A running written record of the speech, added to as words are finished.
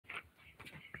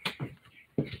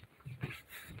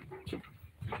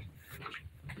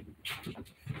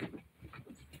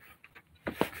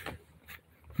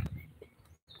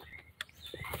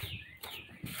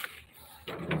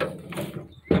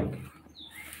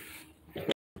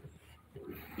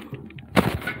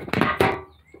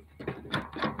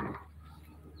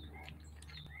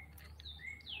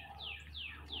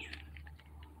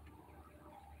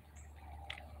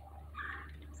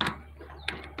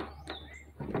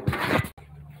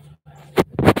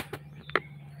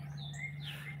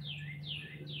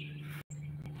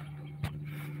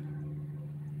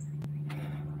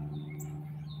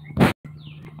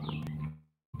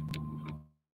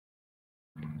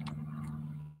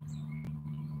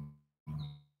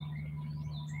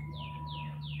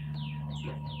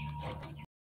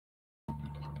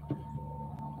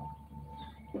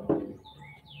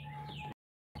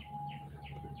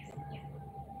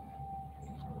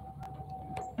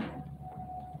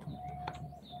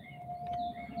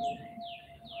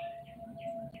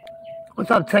What's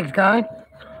up, Tex guy?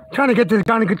 Trying to get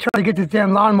this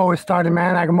damn lawnmower started,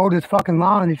 man. I can mow this fucking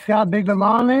lawn. You see how big the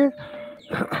lawn is?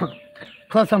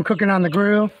 Plus, I'm cooking on the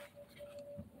grill.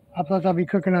 Plus, I'll be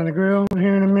cooking on the grill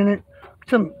here in a minute.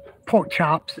 Some pork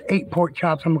chops, 8 pork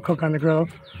chops. I'm gonna cook on the grill.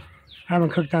 I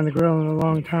haven't cooked on the grill in a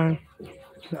long time.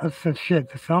 Since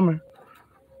shit, the summer.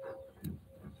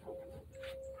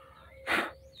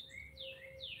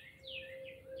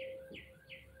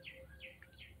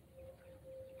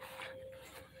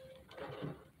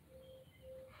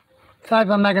 Sorry if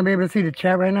I'm not gonna be able to see the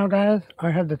chat right now, guys.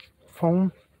 I have the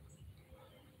phone.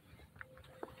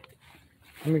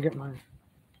 Let me get mine.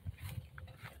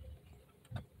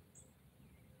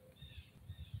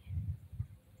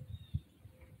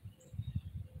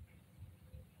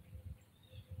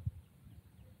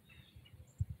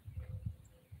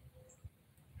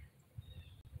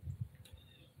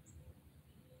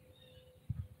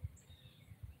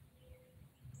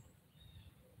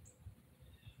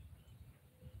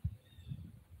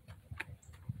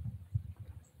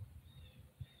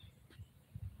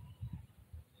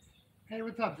 Hey,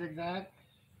 what's up, Zigzag?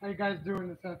 How you guys doing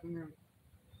this afternoon?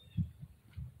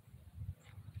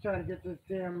 Trying to get this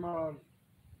damn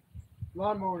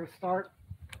lawnmower to start.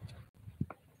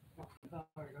 Oh,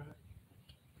 sorry,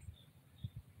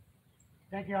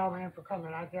 thank you all, man, for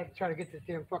coming. I got to try to get this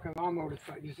damn fucking lawnmower to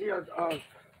start. You see our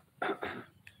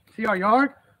see our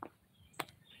yard?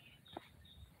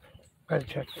 Better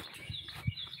check it.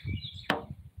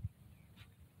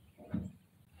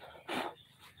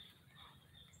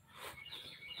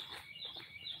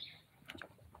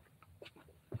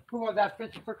 Who was that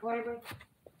Fisher for Claimer?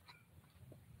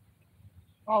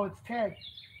 Oh, it's Ted.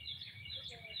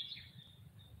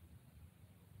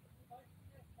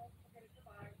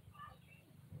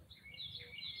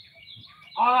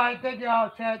 All right, thank you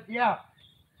all, Ted. Yeah.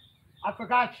 I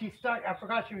forgot she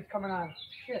was coming on.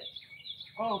 Shit.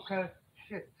 Oh, okay.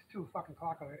 Shit. It's 2 fucking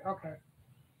o'clock already. Okay.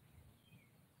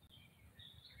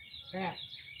 Damn.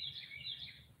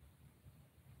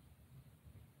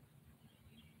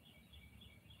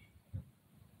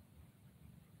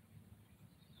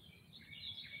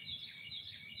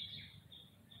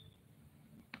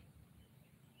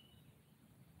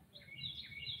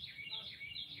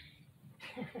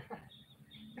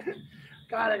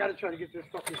 God, I gotta try to get this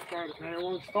fucking started, man. It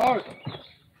won't start. Come on.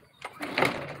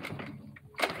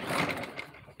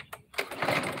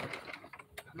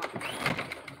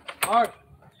 All right.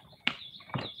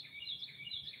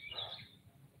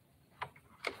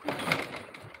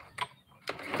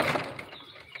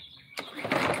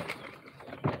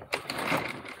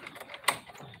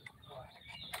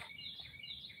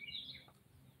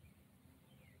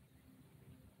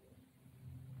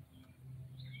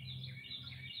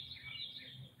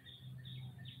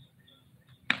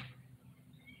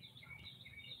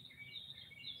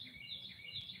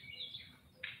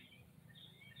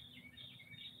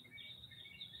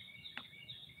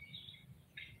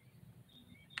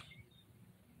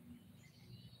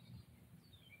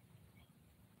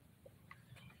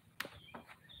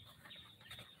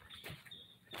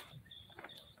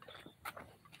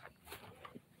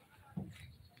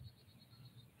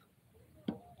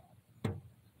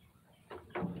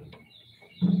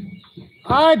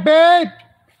 Hi, babe.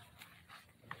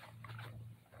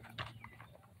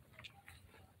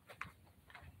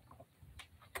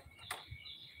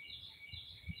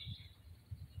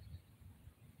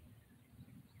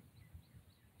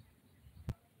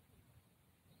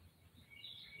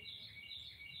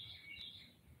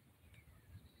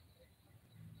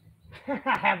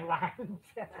 I have lines.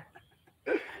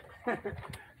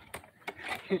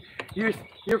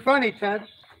 You're funny, Ted.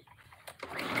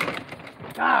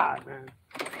 God, man.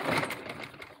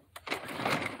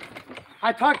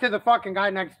 I talked to the fucking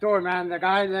guy next door, man. The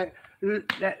guy that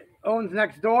owns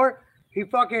next door. He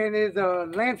fucking is a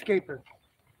landscaper.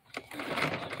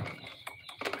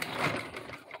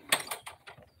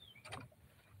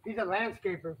 He's a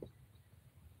landscaper.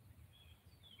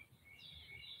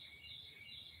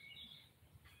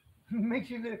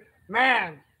 Makes you live,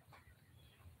 man.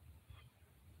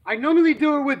 I normally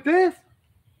do it with this.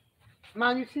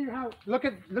 Man, you see how? Look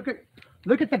at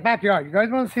the backyard. You guys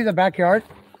want to see the backyard?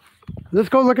 Let's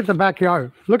go look at the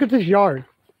backyard. Look at this yard.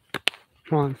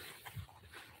 Come on.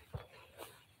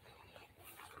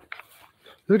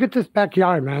 Look at this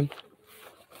backyard, man.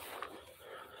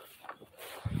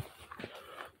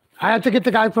 I had to get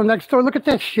the guy from next door. Look at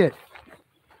this shit.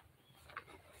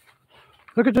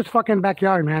 Look at this fucking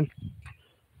backyard, man.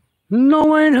 No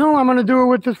way in hell I'm gonna do it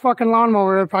with this fucking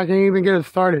lawnmower if I can even get it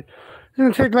started. It's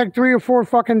gonna take like 3 or 4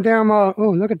 fucking damn. Oh,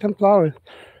 look at them flowers.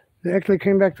 They actually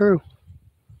came back through.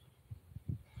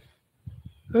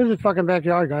 This is fucking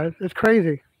backyard, guys. It's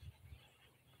crazy.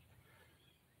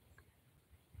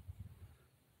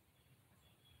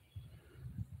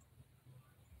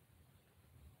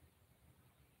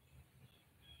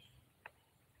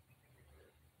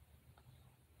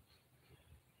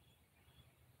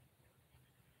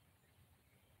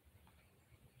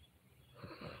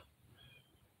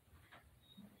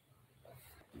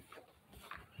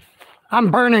 I'm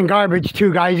burning garbage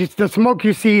too, guys. It's the smoke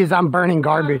you see is I'm burning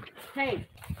garbage. Hey,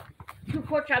 2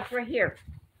 pork chops right here.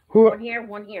 Who? One here,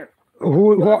 one here.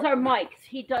 Who? Those are Mike's.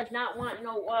 He does not want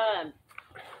no.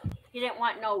 He didn't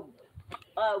want no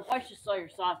Worcestershire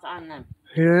sauce on them.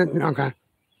 Yeah, okay.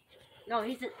 No,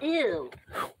 he said, ew.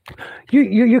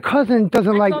 Your cousin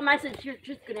doesn't like. I told him, I said, you're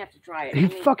just gonna have to try it.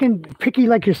 He's fucking picky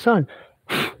like your son.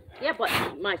 Yeah, but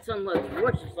my son loves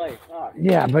Worcestershire sauce.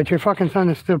 Yeah, but your fucking son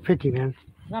is still picky, man.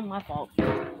 Not my fault.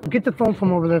 Get the phone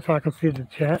from over there so I can see the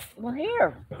chat. Well,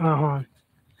 here. Uh-huh.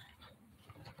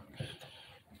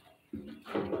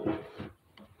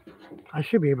 I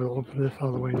should be able to open this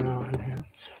all the way now.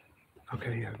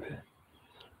 Okay, yeah.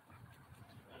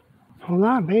 Hold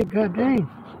on, babe. God dang.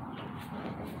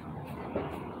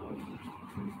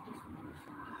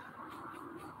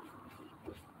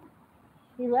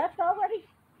 He left already?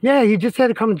 Yeah, he just had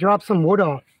to come drop some wood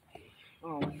off.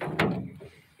 Oh.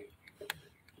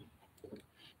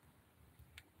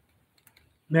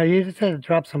 Yeah, you just had to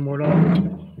drop some wood off.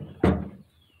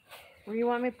 Where you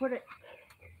want me to put it?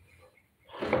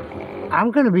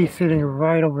 I'm going to be sitting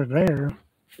right over there.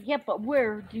 Yeah, but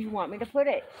where do you want me to put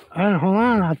it? Hold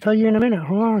on. I'll tell you in a minute.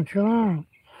 Hold on. Chill out.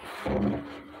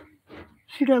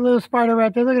 See that little spider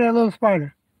right there? Look at that little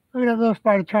spider. Look at that little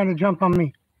spider trying to jump on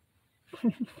me.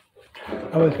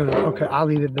 I was going to... Okay, I'll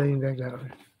leave it laying back that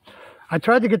way. I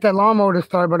tried to get that lawnmower to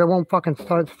start, but it won't fucking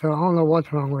start still. I don't know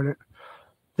what's wrong with it.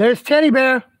 There's Teddy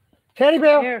Bear. Teddy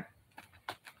Bear. Here.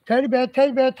 Teddy Bear.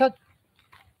 Teddy Bear. But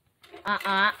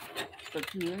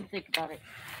you didn't think about it.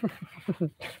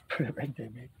 Put it right there,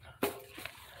 babe.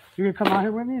 You gonna come out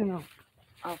here with me or no?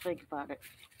 I'll think about it.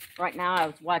 Right now, I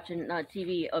was watching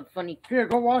TV of funny. Here,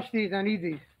 go wash these. I need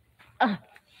these.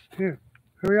 Here,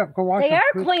 hurry up. Go wash They them.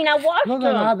 are clean. I washed No,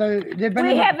 them. they've been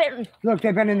We haven't. Look,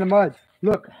 they've been in the mud.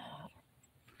 Look.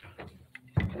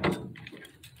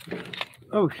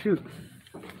 Oh, shoot.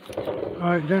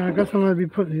 All right, then I guess I'm going to be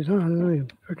putting these on. Let me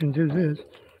freaking do this.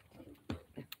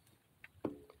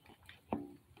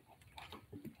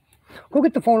 Go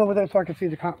get the phone over there so I can see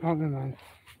the comment. Oh, never mind.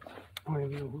 I don't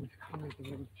even know who's commenting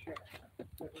in the chat.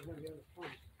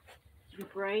 Your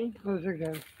brain? Oh, there it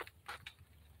is.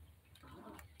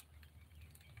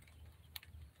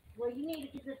 Well, you need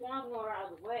to get this lawnmower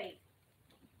out of the way.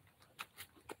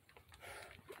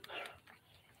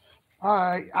 All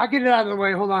right, I'll get it out of the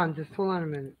way. Hold on. Just hold on a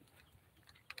minute.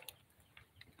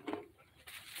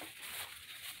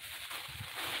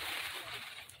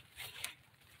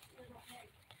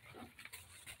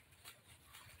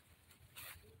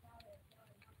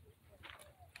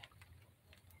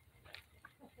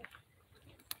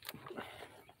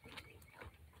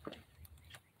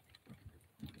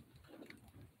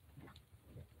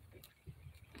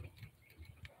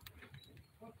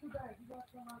 You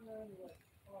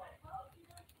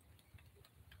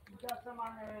got some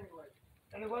on there anyway.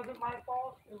 And it wasn't my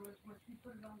fault. It was when she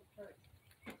put it on the tray.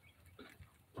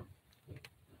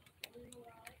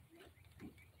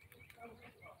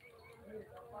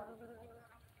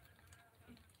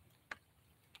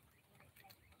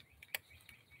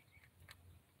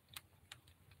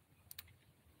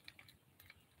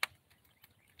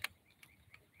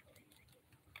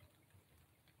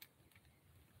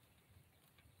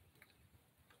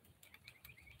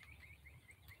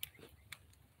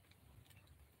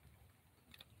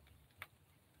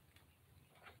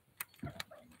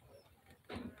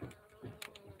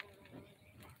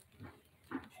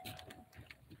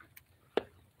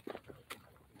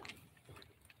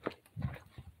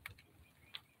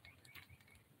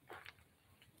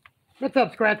 What's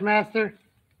up, Scratch Master?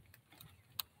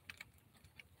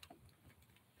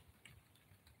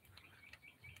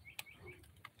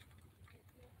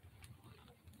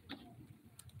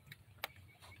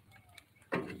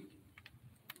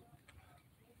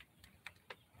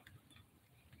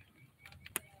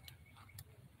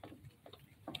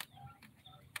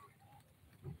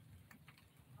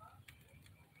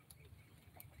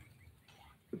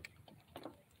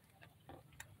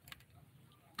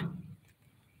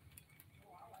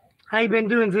 How you been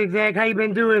doing, Zigzag? How you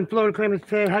been doing, Florida Clemens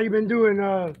Ted? How you been doing,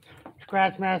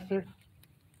 Scratch Master?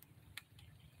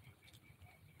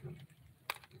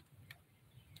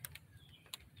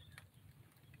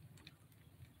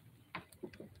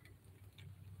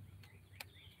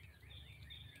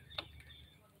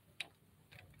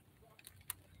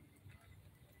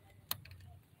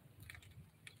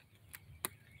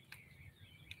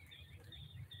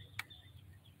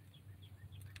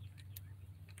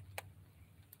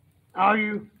 Are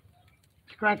you?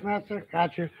 Scratch Master?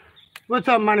 Gotcha. What's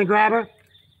up, Money Grabber?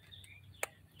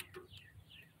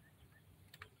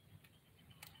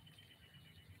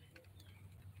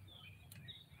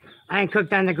 I ain't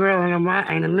cooked on the grill in a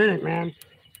minute, man.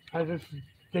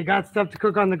 They got stuff to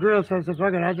cook on the grill, so I said,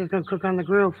 fuck it, I'm just gonna cook on the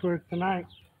grill for tonight.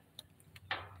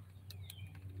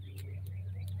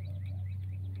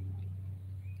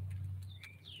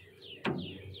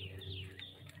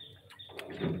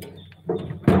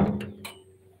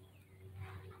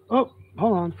 Oh,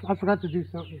 hold on. I forgot to do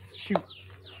something. Shoot.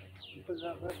 Put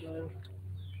that right there.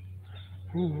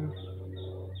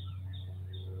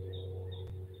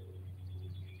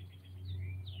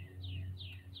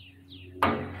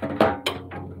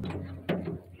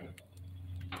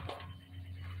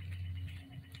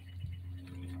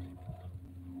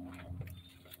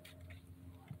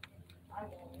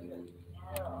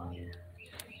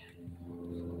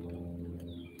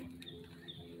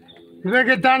 You better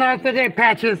get down off of there,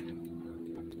 Patches.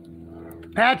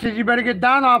 Patches, you better get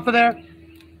down off of there.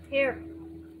 Here.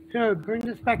 Here, bring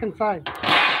this back inside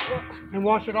and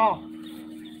wash it off.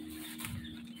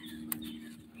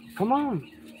 Come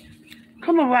on.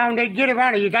 Come around there, get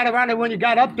around it. You got around it when you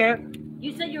got up there.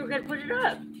 You said you were going to put it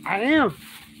up. I am.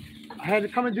 I had to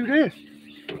come and do this.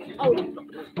 Oh.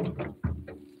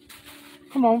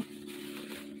 Come on.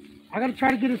 I got to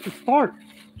try to get it to start.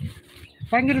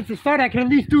 If I can get it to start, I can at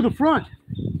least do the front.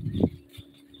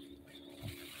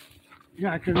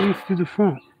 Yeah, I can at least do the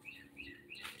front.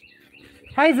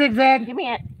 Hi, Zigzag. Give me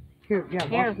it. Here, yeah,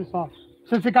 Here. wash this off.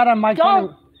 Since it got on mics Don't.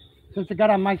 anyway. Since it got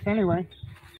on mics anyway.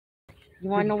 You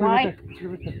want to know why?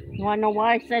 You want to know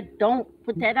why I said don't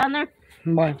put that on there?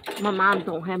 Why? My mom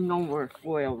don't have nowhere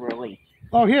foil, really.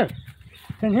 Oh, here.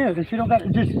 It's in here. She don't got.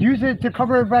 Just use it to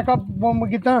cover it back up when we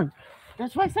get done.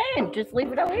 That's what I'm saying. Just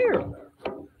leave it out here.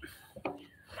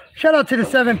 Shout out to the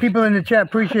 7 people in the chat.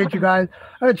 Appreciate you guys.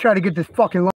 I'm gonna try to get this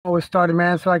fucking lawnmower started,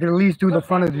 man, so I can at least do the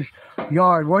front of the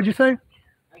yard. What'd you say?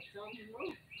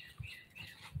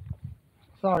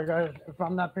 Sorry, guys, if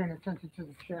I'm not paying attention to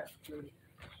the chat.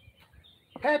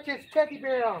 Patches teddy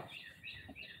bear.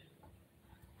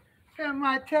 And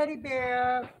my teddy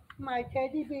bear. My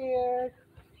teddy bear.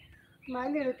 My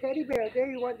little teddy bear.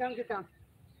 There you are. Down, get down.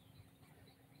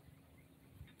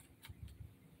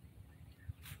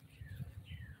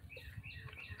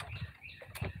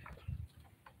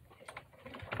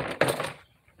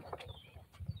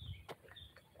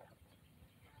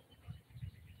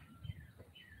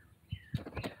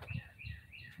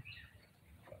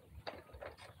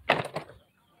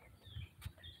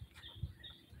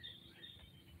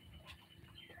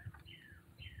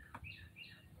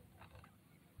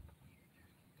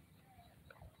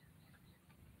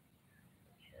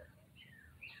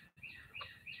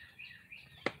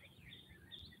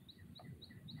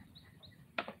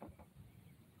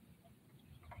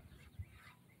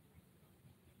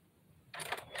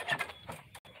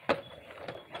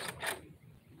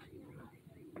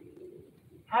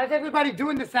 How's everybody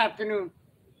doing this afternoon?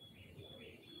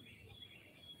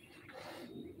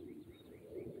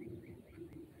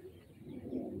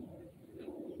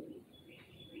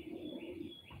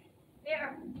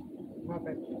 Here.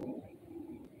 Okay.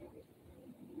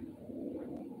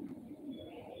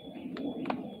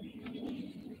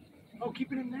 Oh,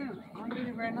 keep it in there. I'm doing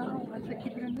it right now. I said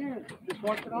keep it in there. Just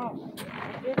wash it off.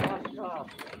 I did wash it off.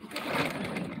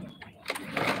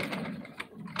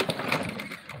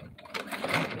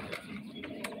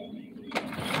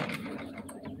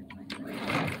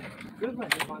 Feels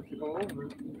like it wants to go over.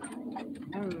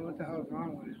 I don't know what the hell is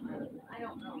wrong with it. I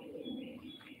don't know.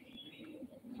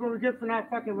 That's what we get for not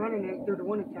fucking running it through the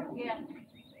winter time. Yeah.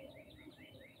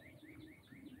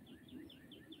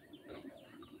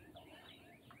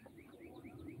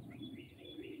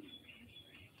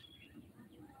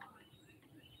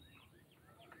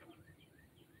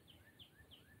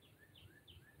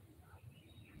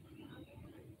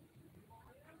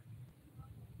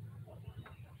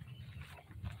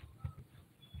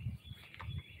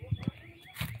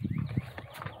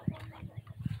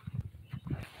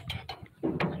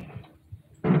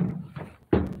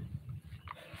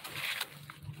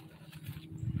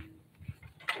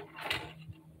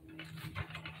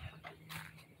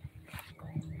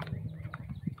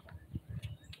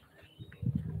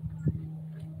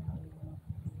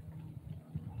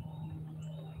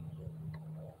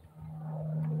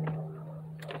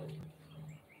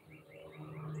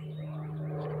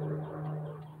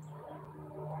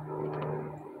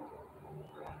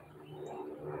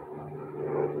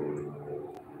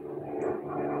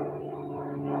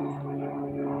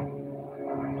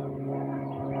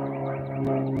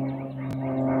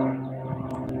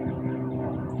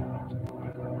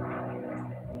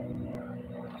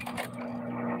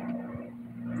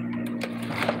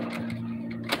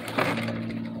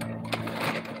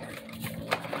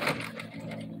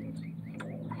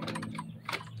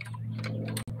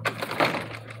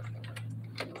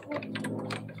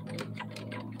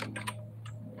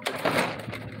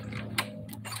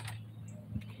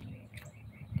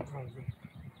 hungry.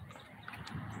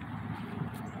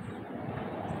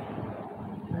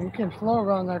 Now, you came slow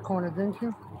around that corner, didn't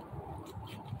you?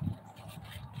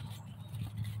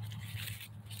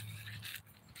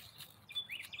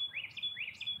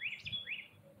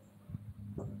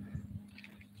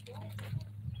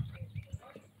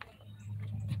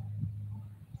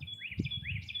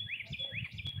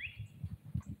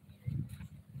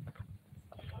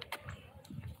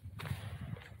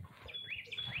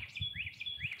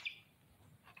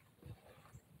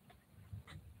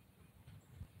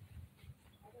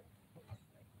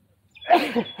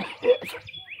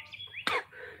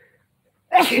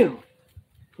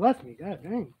 Bless me, God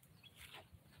dang.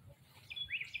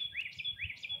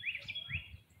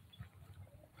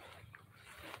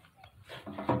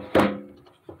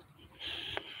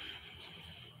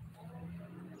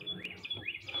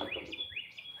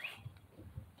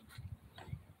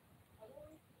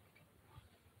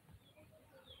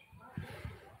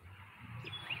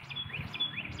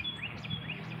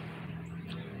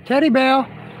 Teddy bear.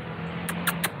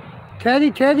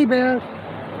 Teddy bear.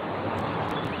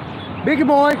 Biggie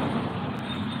boy.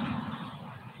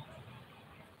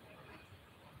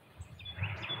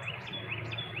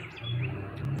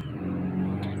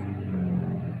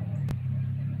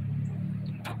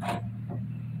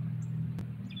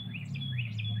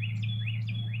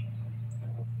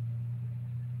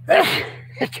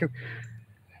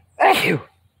 Achoo.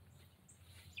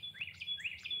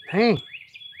 Hey.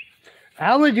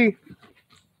 Allergy.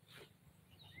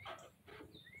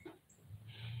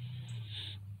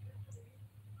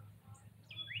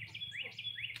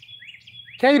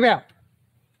 Teddy bear.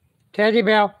 Teddy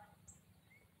bear.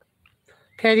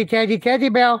 Teddy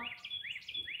bear.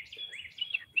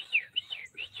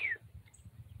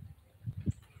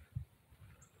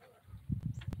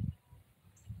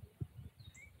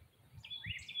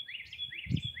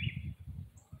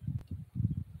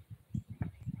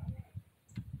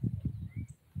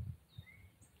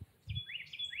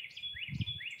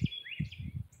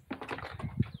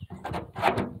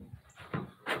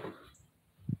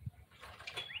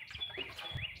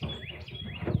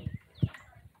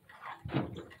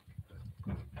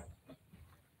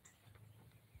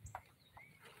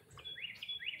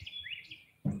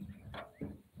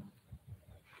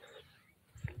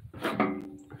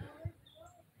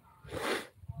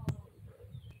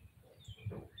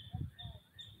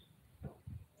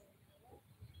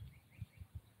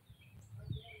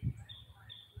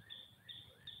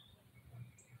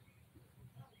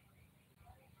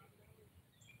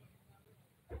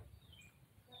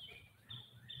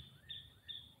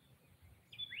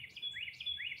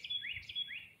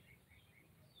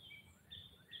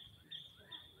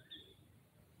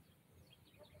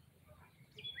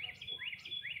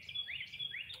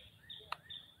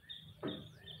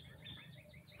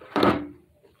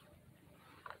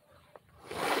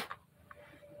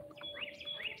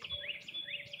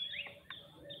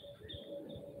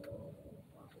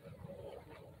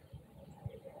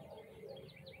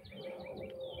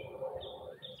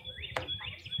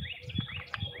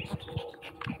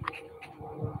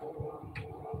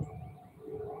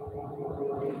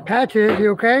 Patches,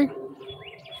 you okay?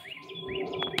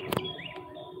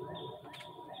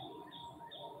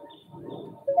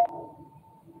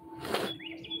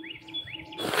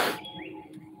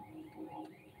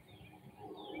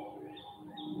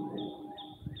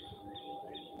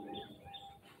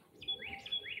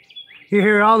 You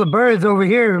hear all the birds over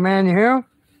here, man. You hear them?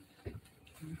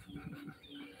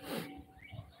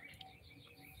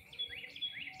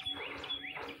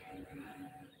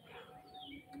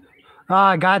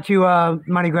 I got you,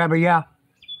 money grabber. Yeah.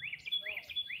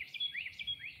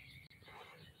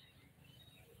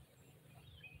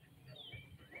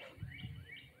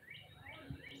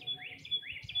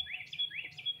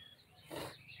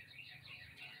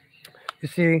 You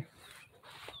see,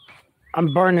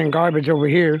 I'm burning garbage over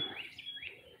here.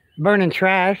 Burning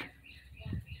trash.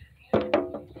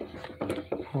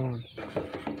 Hold on.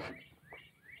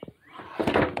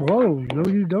 Whoa,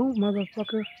 no you don't,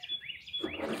 motherfucker.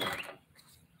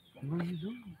 No you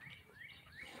don't.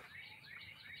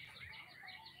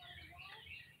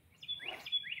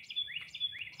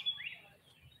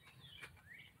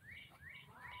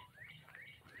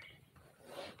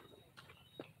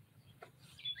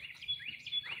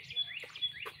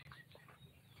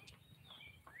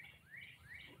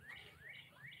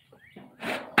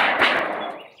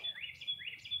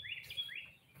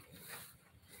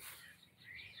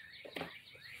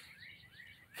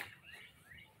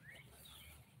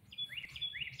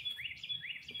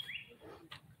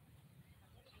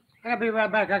 I'll be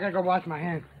right back. I gotta go wash my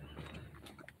hands.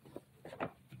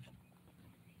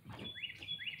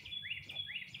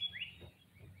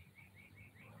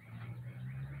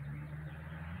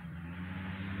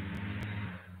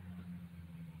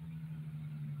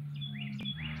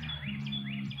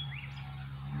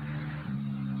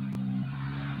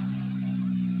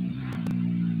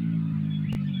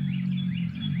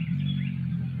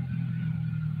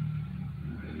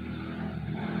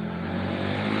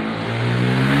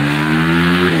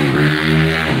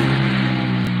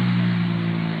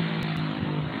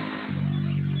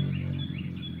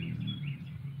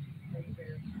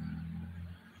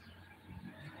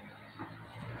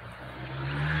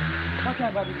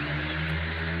 that, buddy?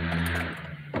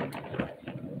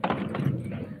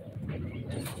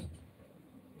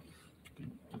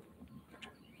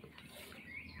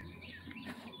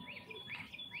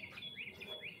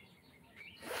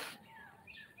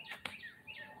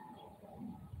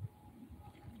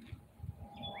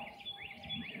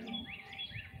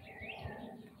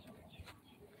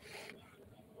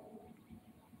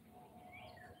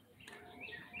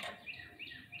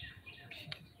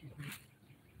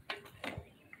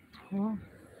 Huh?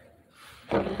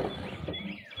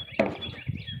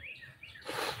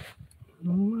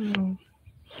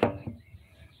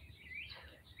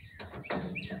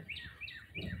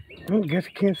 I guess I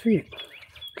can't see it.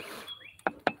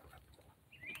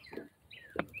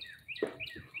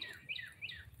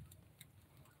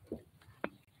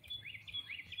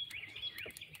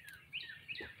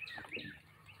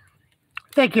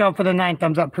 Thank you all for the 9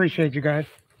 thumbs up. Appreciate you guys.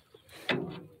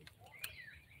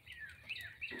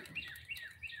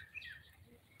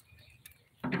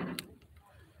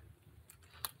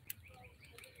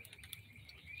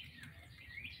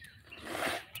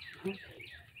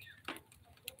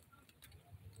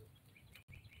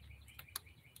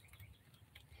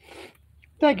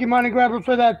 Thank you, Money Grabber,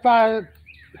 for that $5.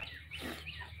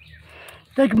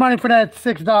 Thank you, Money, for that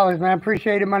 $6, man.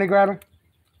 Appreciate it, Money Grabber.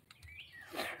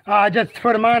 I just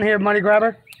put them on here, Money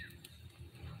Grabber.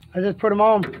 I just put them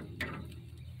on.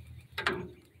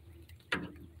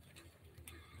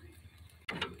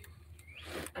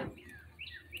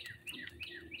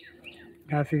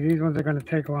 Now, see, these ones are going to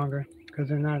take longer because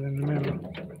they're not in the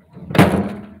middle.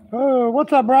 Oh,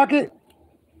 what's up, Rocket?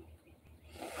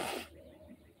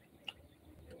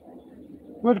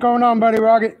 What's going on, buddy,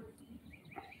 Rocket?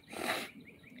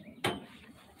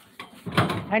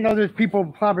 I know there's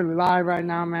people probably live right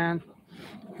now, man.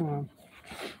 Come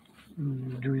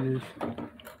on. Do this.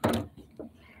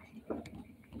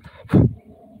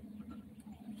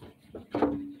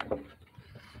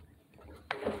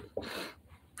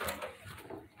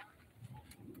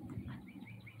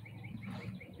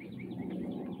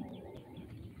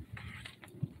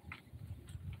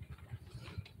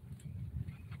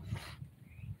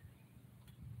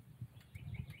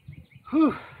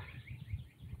 Whew.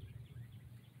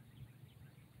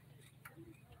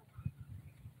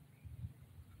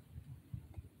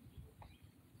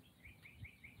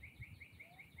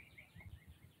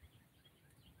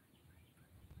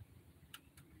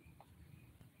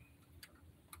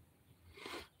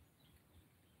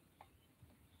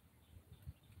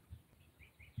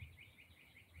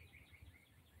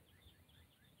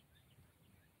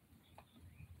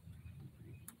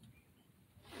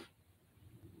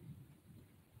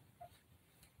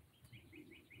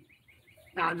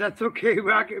 Nah, that's okay,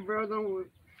 Rocket, bro. Don't worry.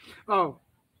 Oh.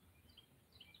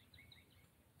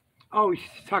 Oh,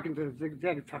 she's talking to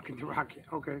Zigzag, talking to Rocket.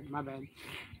 Okay, my bad.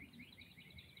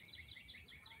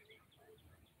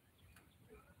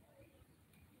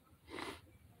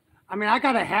 I mean, I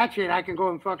got a hatchet. I can go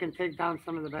and fucking take down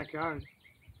some of the backyard.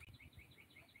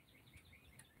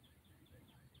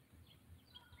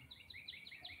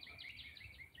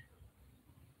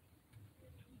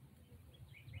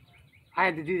 I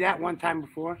had to do that one time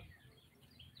before.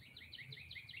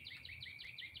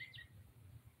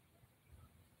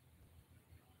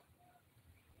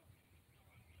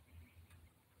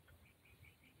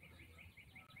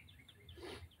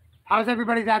 How's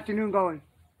everybody's afternoon going?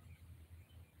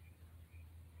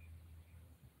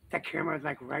 That camera is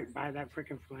like right by that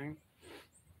freaking flame.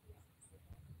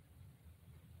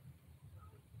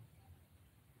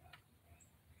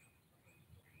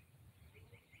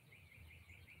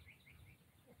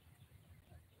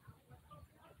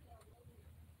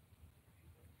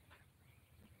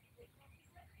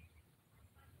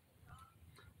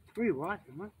 What are you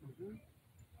watching? What? Mm-hmm.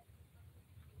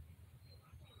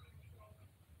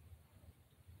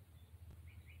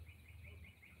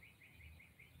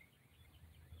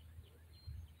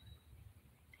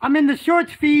 I'm in the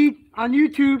shorts feed on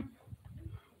YouTube.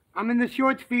 I'm in the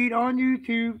shorts feed on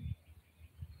YouTube.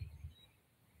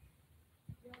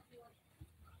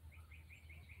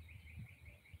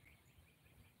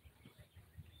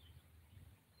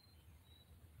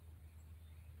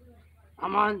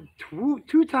 I'm on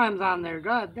two times on there.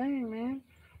 God dang, man.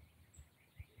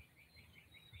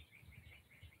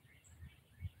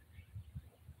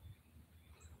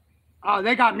 Oh,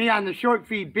 they got me on the short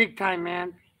feed big time,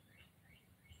 man.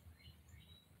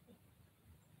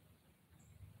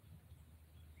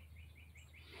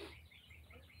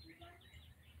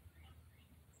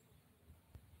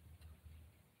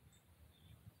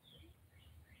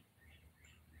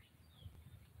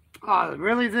 Oh,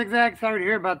 really, Zigzag? Sorry to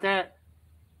hear about that.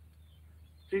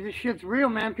 This shit's real,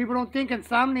 man. People don't think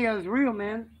insomnia is real,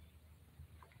 man.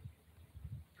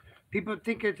 People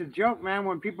think it's a joke, man.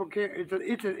 When people can't,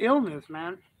 it's an illness,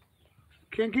 man.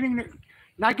 Can't getting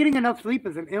not getting enough sleep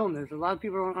is an illness. A lot of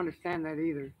people don't understand that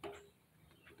either.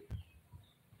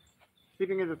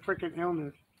 Sleeping is a freaking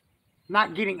illness.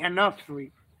 Not getting enough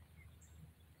sleep.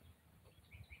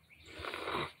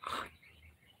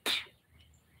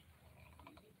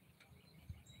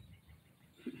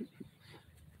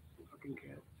 Fucking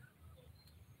cat.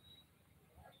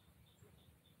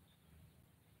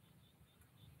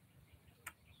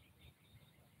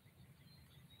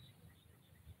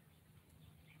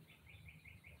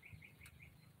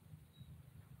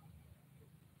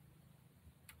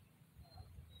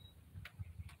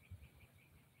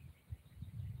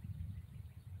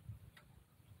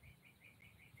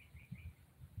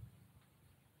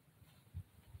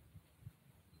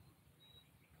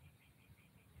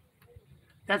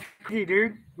 That's crazy,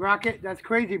 dude. Rocket, that's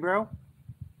crazy, bro.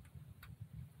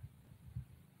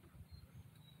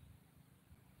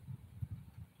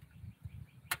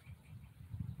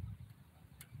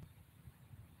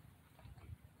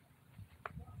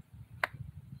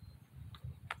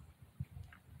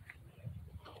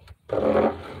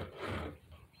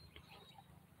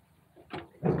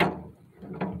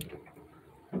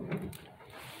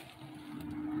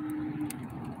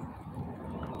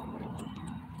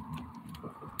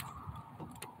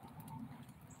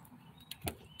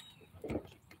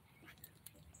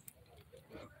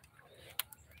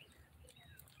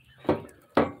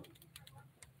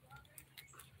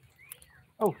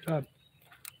 Oh, God.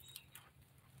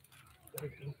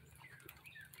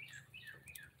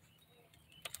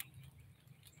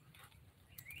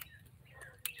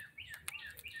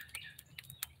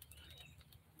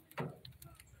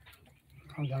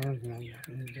 Oh, that was nice.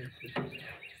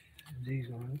 These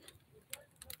ones.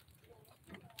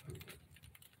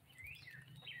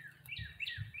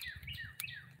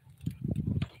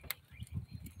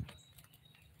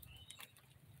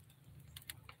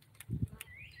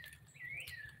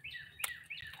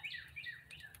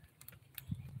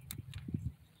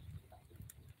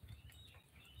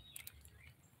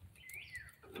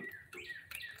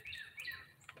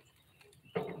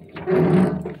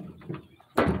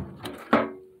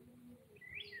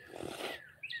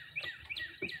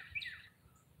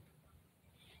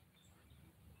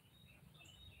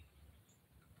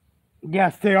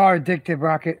 Yes, they are addictive,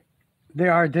 Rocket. They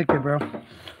are addictive, bro.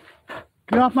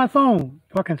 Get off my phone,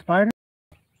 fucking spider.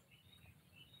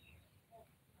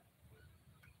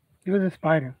 You're the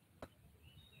spider.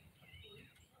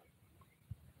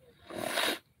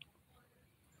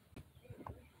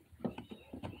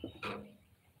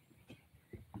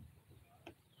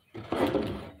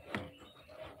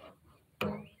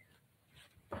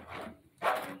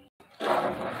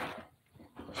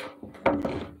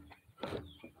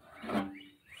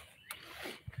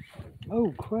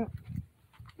 Oh, crap.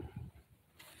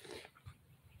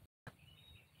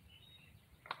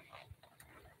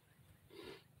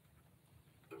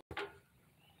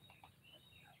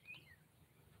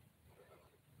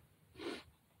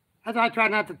 That's why I try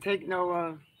not to take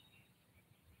no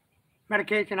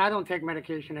medication. I don't take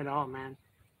medication at all, man.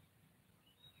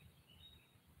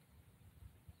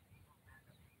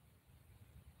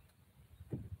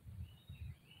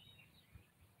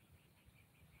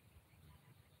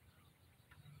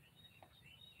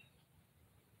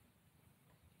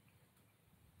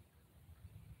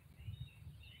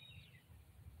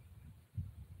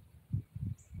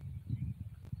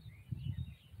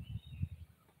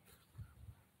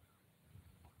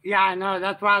 Yeah, I know.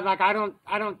 That's why, like, I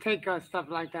don't take stuff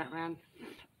like that, man.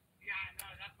 Yeah, I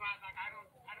know. That's why, like, I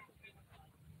don't take.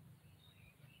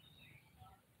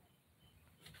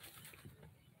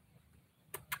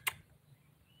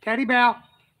 Teddy Bear.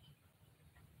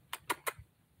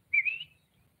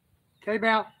 Teddy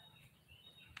Bear.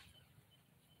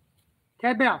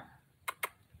 Teddy Bear.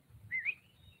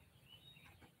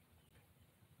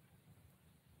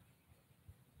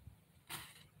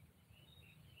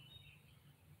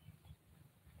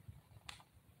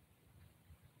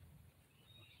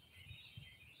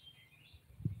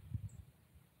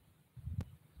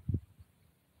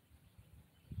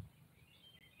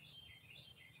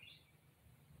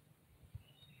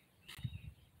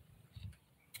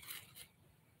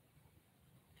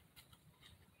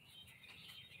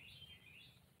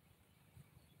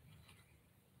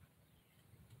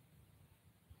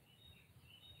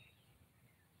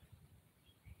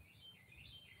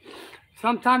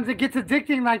 Sometimes it gets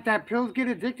addicting like that. Pills get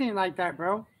addicting like that,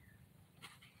 bro.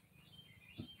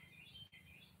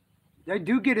 They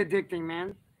do get addicting,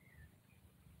 man.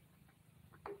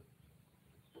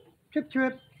 Trip,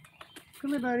 Trip.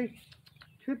 Come here, buddy.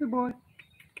 Trippy boy.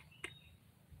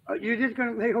 Oh, you're just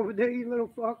gonna lay over there, you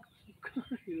little fuck?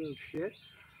 You little shit.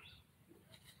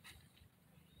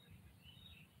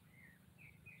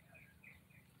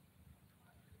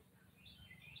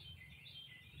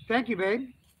 Thank you, babe.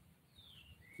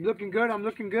 You looking good? I'm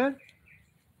looking good.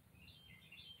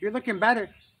 You're looking better.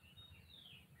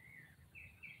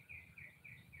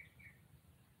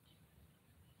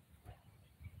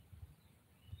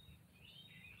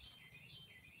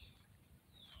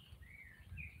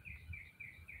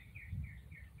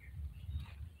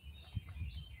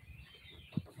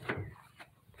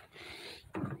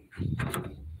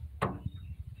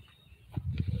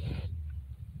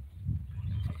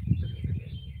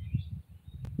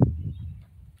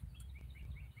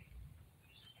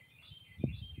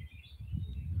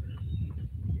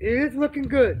 It is looking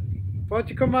good. Why don't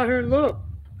you come out here and look?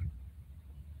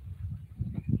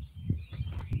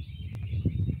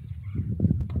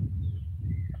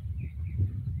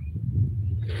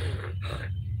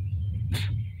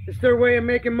 It's their way of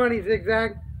making money,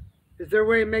 Zigzag. It's their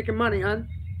way of making money, hun.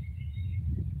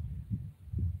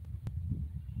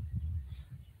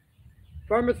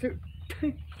 Pharmacy.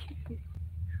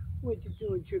 What you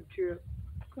doing, Chip Chip?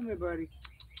 Come here, buddy.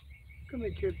 Come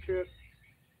here, Chip Chip.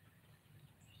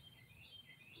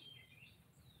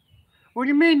 What do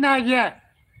you mean not yet?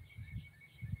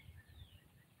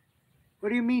 What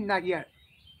do you mean not yet?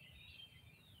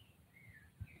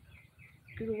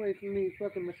 Get away from me,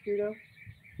 fucking mosquito.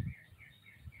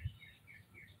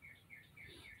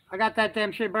 I got that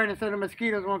damn shit burning so the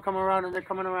mosquitoes won't come around, and they're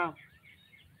coming around.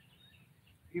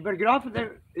 You better get off of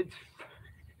there. It's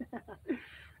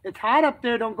it's hot up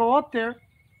there. Don't go up there.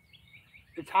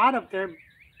 It's hot up there.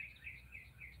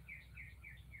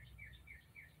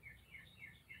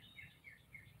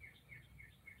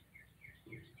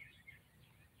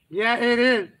 Yeah, it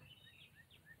is.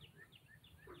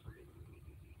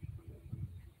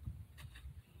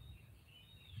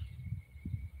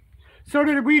 So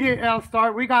did we,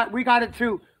 L-Star. We got it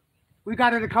too. We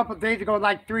got it a couple of days ago,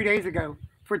 like 3 days ago,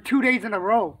 for 2 days in a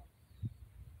row.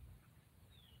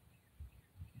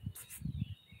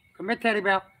 Come here, Teddy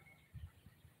Bear.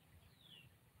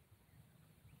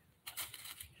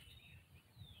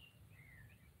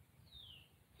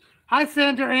 Hi,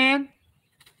 Sandra Ann.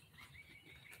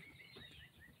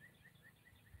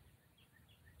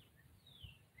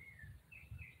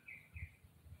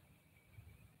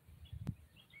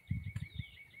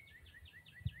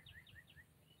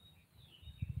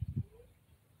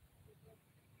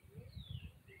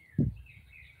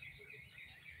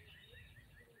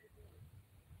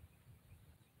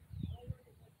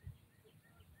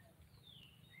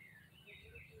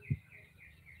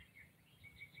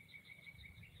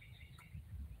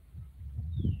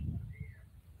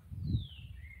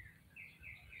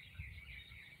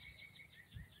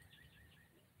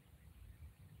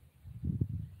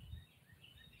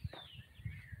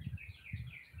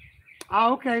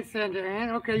 Oh, okay, Sandra Ann.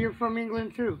 Okay, you're from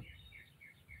England too.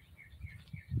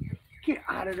 Get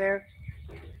out of there.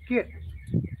 Get.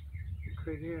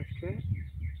 Crazy ass cat.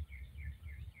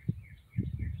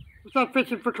 What's up,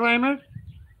 Fishing for Claimers?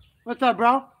 What's up,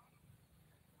 bro?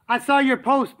 I saw your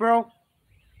post, bro.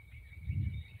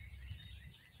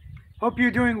 Hope you're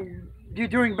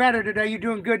doing better today. You're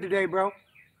doing good today, bro.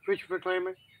 Fishing for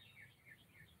Claimers.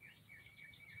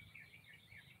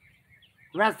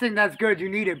 Resting, that's good. You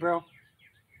need it, bro.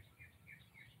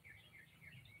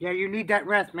 Yeah, you need that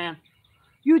rest, man.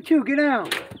 You too, get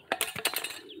out.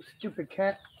 Stupid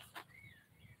cat.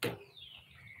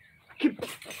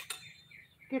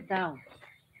 Get down.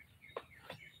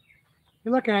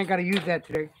 You're lucky I ain't got to use that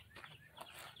today.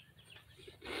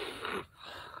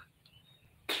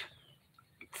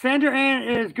 Sandra Ann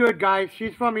is good, guys.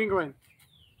 She's from England.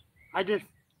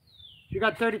 She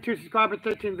got 32 subscribers,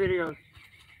 13 videos.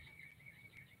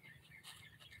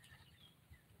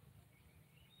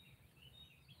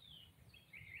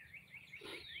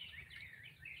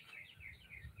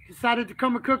 Decided to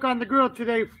come and cook on the grill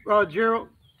today, Gerald.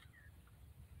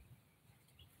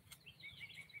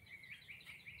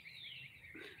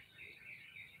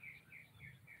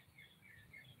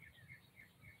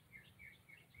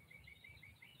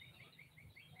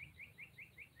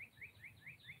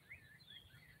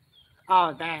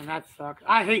 Oh, damn, that sucks.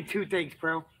 I hate toothaches,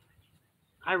 bro.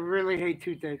 I really hate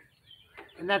toothaches.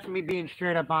 And that's me being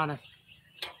straight up honest.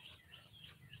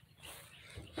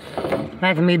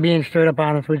 That's me being straight up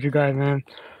honest with you guys, man.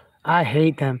 I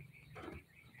hate them.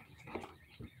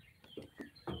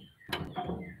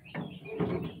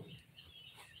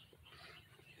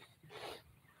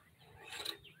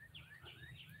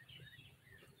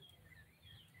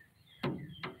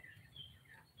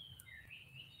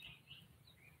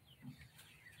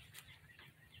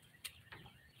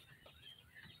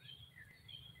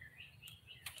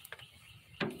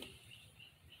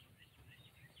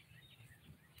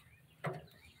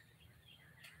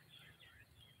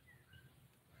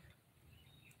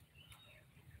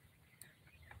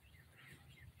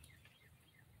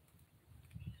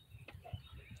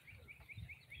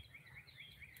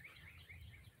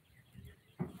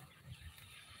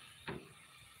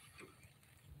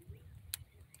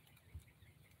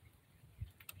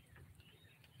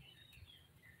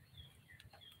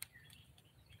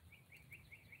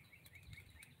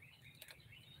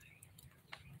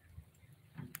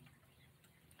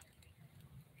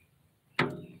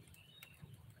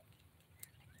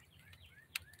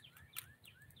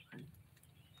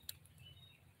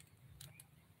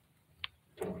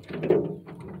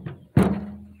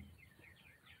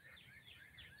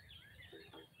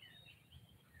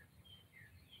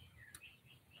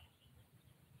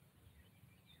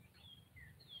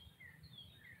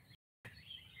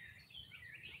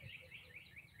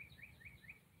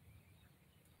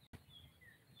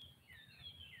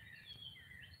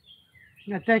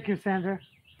 Yeah, thank you, Sandra.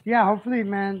 Yeah, hopefully,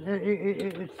 man,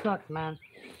 it sucks, man.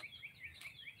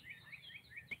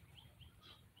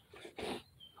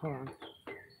 Hold on.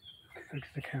 Fix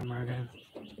the camera again.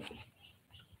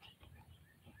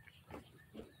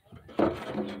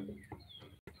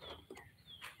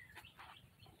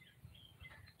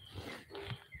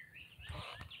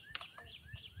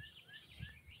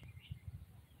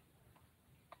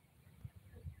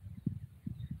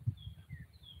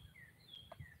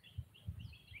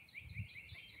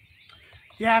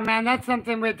 Yeah, man, that's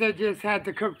something we just had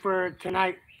to cook for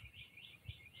tonight.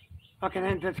 Fucking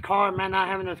in this car, man. Not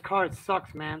having this car, it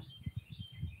sucks, man.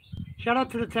 Shout out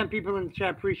to the 10 people in the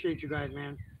chat. Appreciate you guys,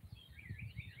 man.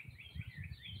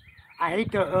 I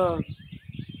hate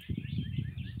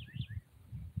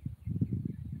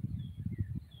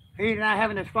hate not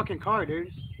having this fucking car, dude.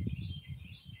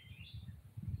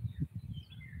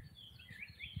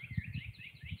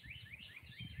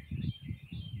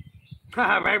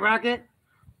 Right, Rocket?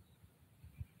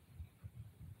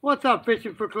 What's up,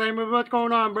 Fishing for Claimer? What's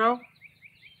going on, bro?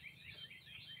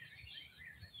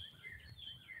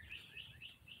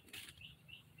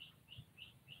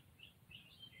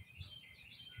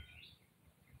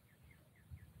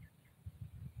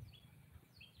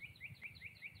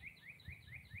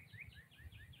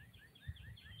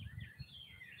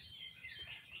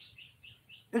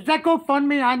 Is that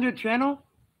GoFundMe on your channel?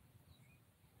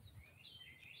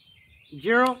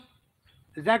 Jiro?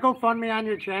 Is that GoFundMe on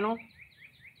your channel?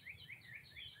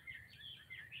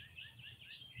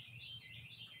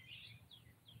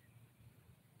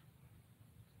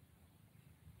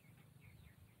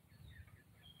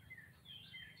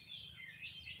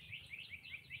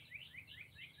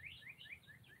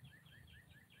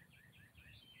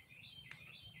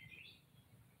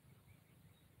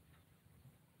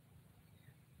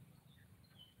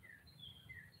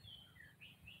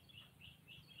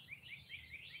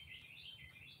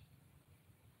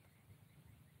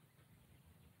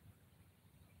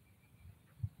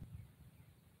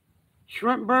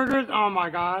 Shrimp burgers? Oh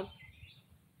my god.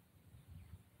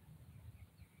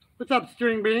 What's up,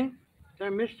 String Bean? Did I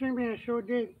miss String Bean? I sure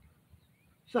did.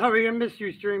 Sorry, I missed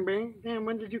you, String Bean. Damn,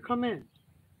 when did you come in?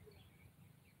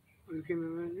 Oh, you came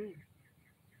in right there.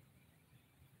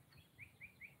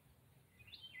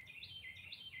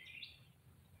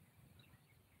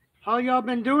 How y'all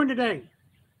been doing today?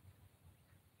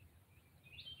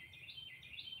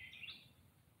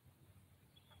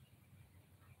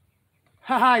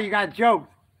 Haha, you got jokes.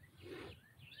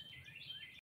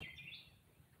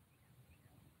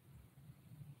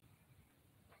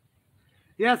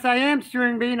 Yes, I am,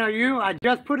 String Bean. Are you? I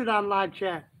just put it on live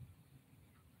chat.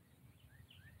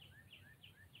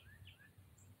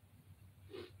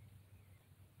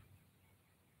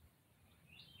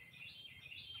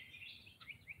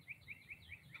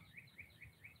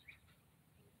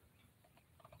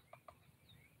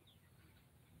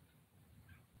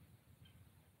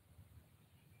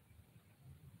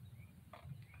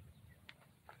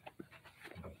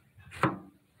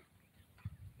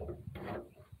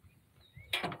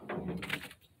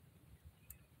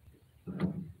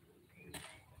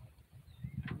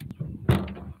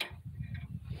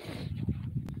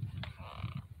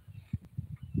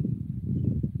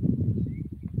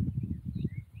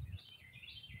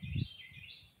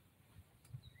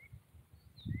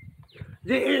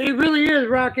 It really is,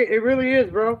 Rocket. It really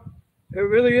is, bro. It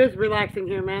really is relaxing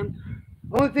here, man.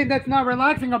 Only thing that's not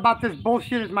relaxing about this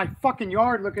bullshit is my fucking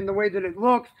yard looking the way that it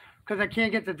looks because I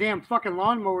can't get the damn fucking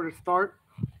lawnmower to start.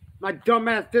 My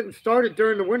dumbass didn't start it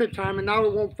during the wintertime, and now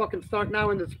it won't fucking start now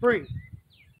in the spring.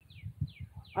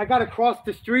 I got to cross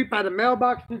the street by the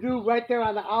mailbox to do right there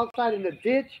on the outside in the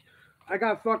ditch. I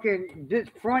got fucking this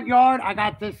front yard. I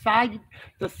got this side,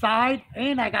 the side,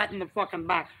 and I got in the fucking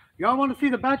back. Y'all want to see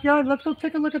the backyard? Let's go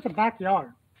take a look at the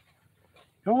backyard.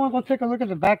 Y'all want to go take a look at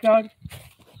the backyard?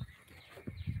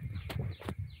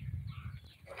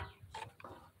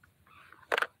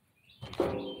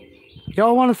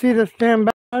 Y'all want to see this damn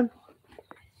backyard?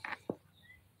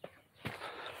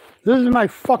 This is my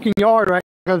fucking yard right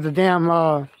now because the damn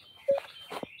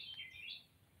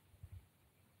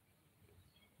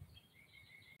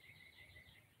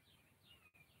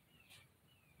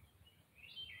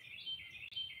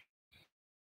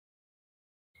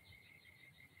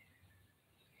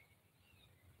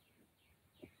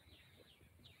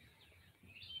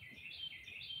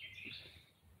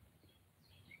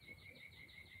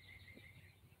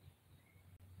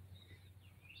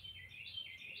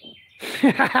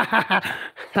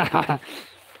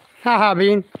Haha,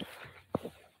 Bean.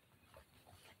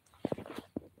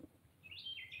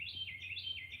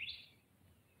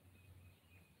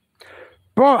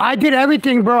 Bro, I did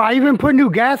everything, bro. I even put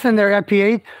new gas in there,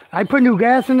 FP8. I put new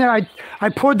gas in there. I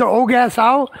poured the old gas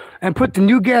out and put the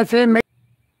new gas in.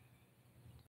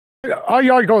 Our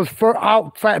yard goes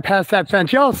out past that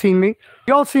fence. Y'all seen me.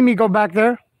 Y'all see me go back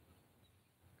there.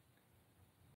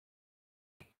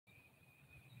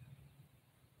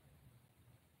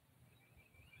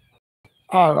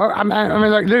 Oh, I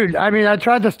mean, like, dude. I mean, I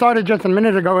tried to start it just a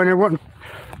minute ago, and it wouldn't.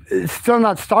 It's still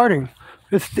not starting.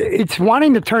 It's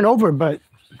wanting to turn over, but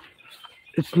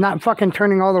it's not fucking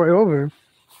turning all the way over.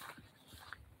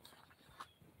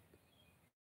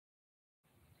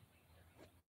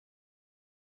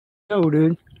 No,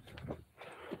 dude.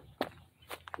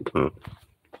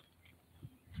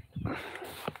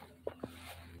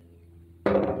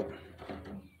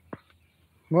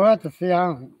 We'll have to see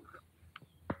how.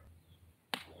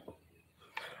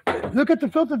 Look at the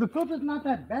filter. The filter's not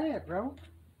that bad, bro.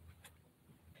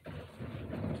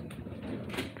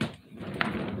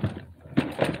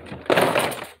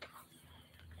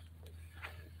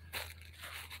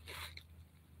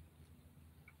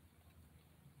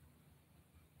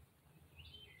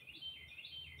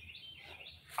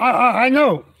 I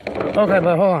know. Okay,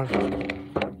 but hold on.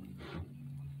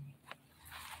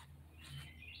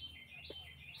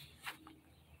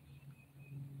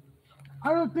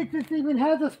 I don't think this even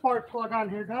has a spark plug on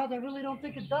here, guys. I really don't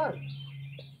think it does.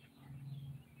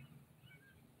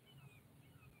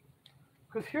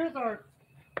 Because here's our...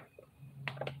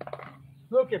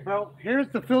 Look it, bro. Here's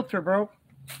the filter, bro.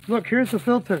 Look, here's the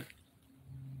filter.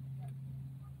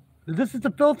 This is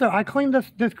the filter. I cleaned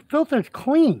this. This filter is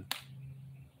clean.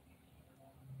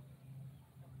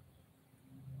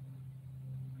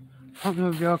 I don't know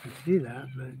if y'all can see that,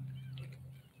 but...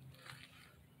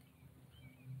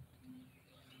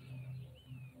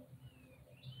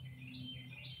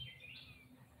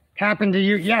 Happened to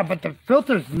you. Yeah, but the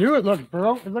filter's new. It looks,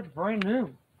 bro. It looks brand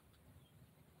new.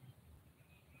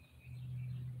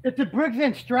 It's a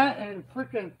Briggs & Stratton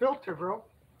freaking filter, bro.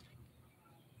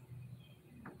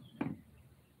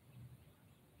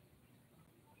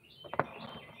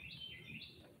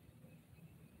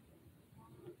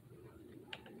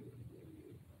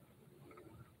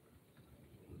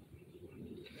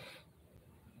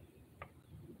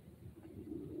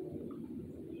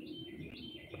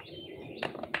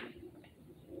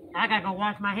 I gotta go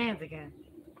wash my hands again.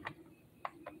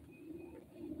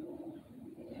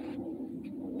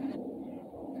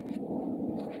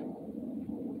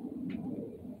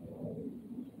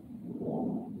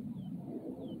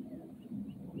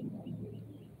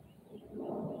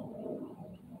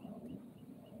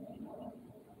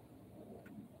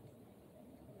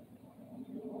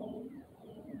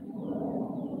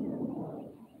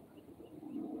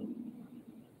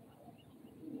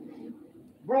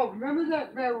 Bro, remember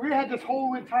that, man? We had this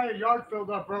whole entire yard filled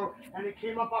up, bro, and it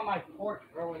came up on my porch,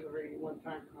 bro, in the rain one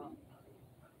time.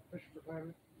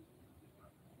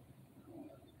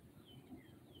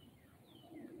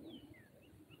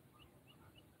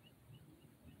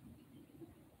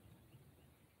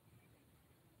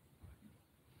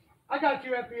 I got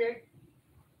you, FBA.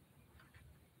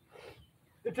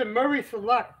 It's a Murray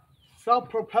Select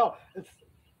self-propel. It's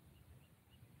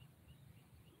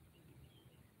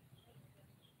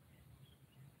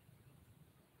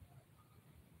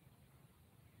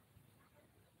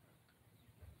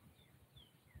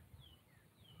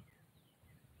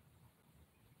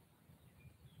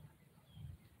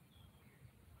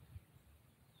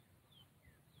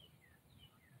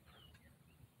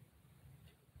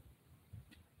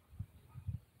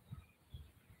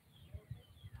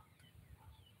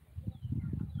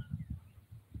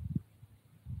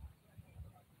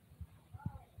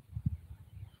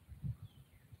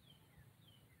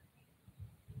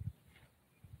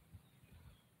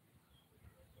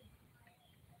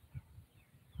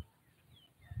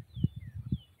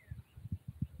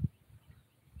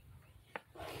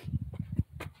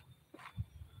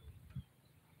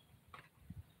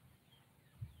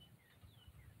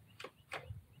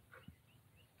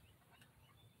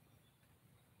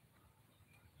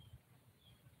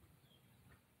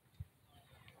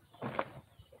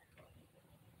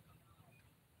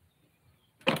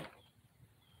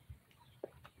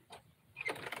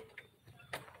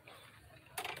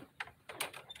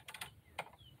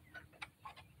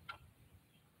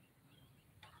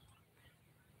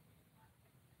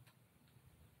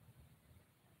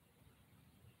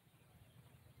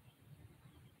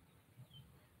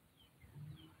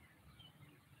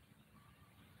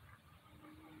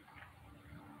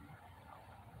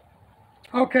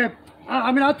Okay.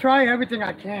 I mean, I'll try everything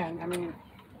I can. I mean,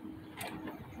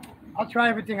 I'll try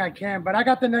everything I can. But I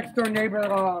got the next door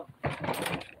neighbor.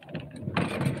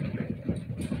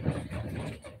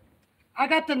 I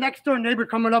got the next door neighbor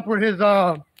coming up with his.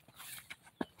 I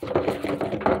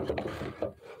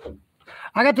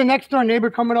got the next door neighbor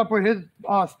coming up with his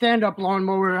stand-up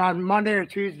lawnmower on Monday or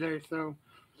Tuesday. So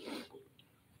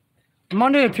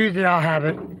Monday or Tuesday, I'll have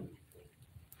it.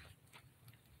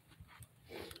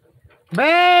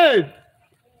 Babe!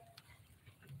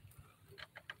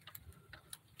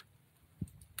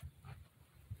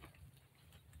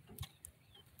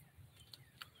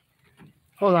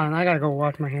 Hold on, I gotta go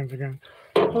wash my hands again.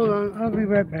 Hold on, I'll be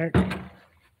right back. Wash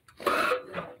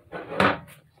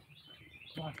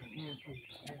my hands.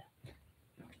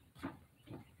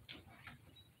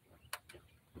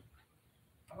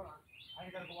 Hold on, I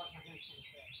gotta go wash my hands.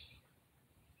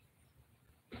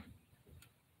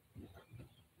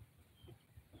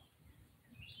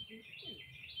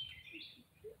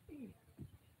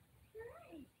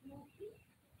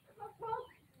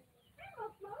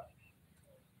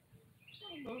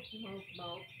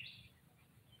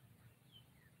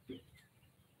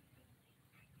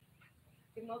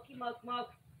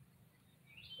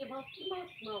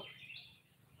 Smoke.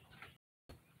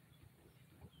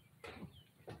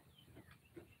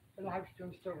 The live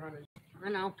stream's still running. I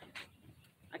know.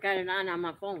 I got it on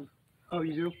my phone. Oh,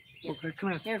 you do? Yeah. Okay,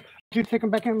 come here. Here. You take them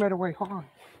back in right away. Hold on.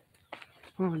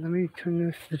 Hold on, let me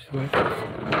turn this way.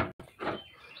 I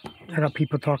got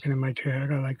people talking in my chair. I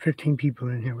got like 15 people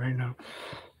in here right now.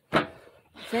 It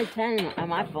said 10 on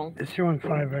my phone. It's showing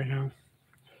 5 right now.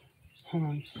 Hold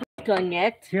on. Done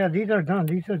yet? Yeah, these are done.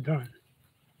 These are done.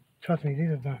 Trust me, these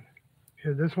are done.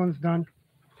 Here, this one's done.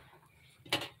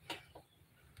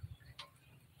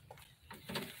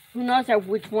 Who knows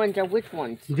which ones are which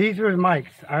ones? These are mics.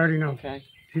 I already know. Okay.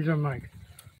 These are mics.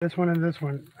 This one and this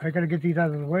one. I gotta get these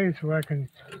out of the way so I can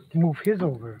move his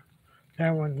over.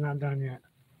 That one's not done yet.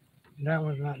 That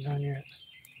one's not done yet.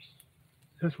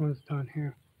 This one's done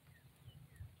here.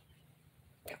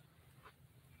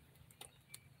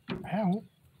 Ow.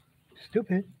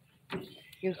 Stupid.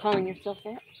 You're calling yourself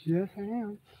that? Yes, I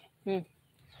am.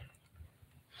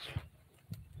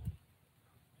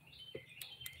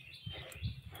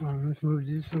 Let's move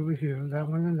this over here. That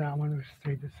one and that one will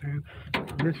stay the same.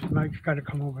 This mic's got to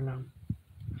come over now.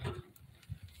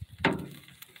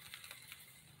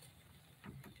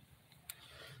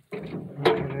 Okay,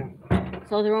 then.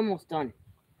 So they're almost done.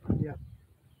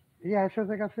 Yeah, it shows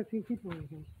I got 15 people in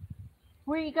here.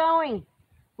 Where are you going?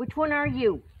 Which one are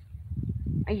you?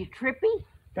 Are you Trippy?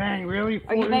 Dang, really?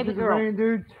 Are you 4 baby inches of girl? rain,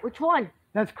 dude? Which one?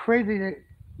 That's crazy. That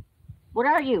What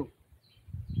are you?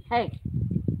 Hey.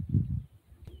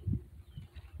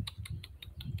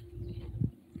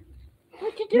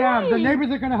 What you doing? Yeah, the neighbors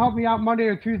are going to help me out Monday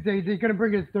or Tuesday. They're going to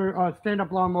bring their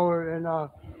stand-up lawnmower and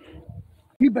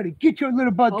you better get your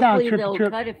little butt down, Hopefully Trippy they'll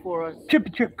Trip. cut it for us.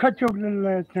 Trip, cut your little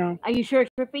ass down. Are you sure,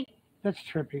 Trippy? That's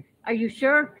Trippy. Are you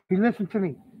sure? You listen to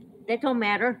me. That don't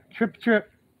matter. Trip.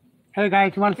 Hey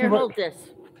guys, you want to see Here, what? hold this.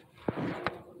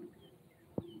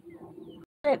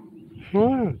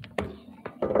 Oh,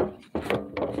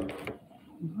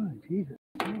 Jesus.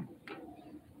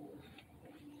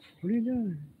 What are you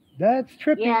doing? That's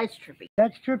Trippy. Yeah, it's Trippy.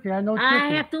 That's Trippy. I know I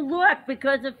Trippy. have to look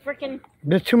because of freaking.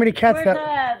 There's too many cats Where's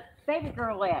that baby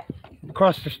girl at?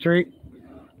 across the street,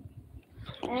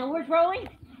 And where's Rolly?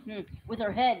 With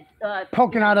her head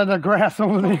poking out of the grass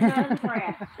over poking there. out of the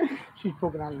grass. She's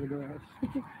poking out of the grass.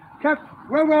 Cap,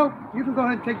 well, you can go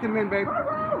ahead and take them in, babe.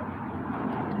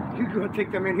 You can go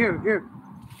take them in. Here.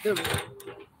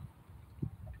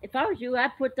 If I was you,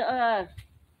 I'd put the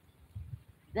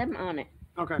them on it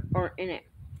Okay. or in it.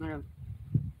 Okay.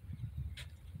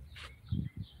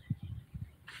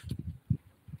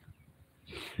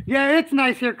 Yeah, it's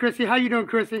nice here, Chrissy. How you doing,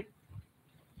 Chrissy?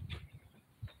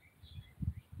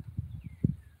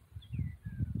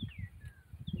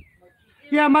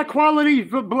 Yeah, my quality's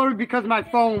blurry because my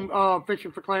phone,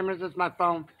 fishing for claimers, is my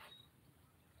phone.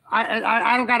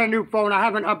 I don't got a new phone. I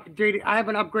haven't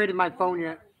upgraded my phone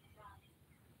yet.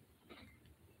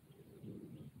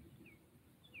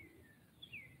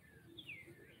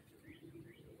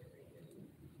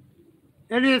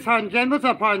 It is, Hon Jane. What's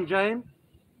up, Hon Jane?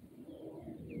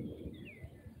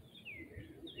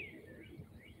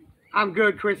 I'm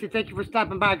good, Chrissy. Thank you for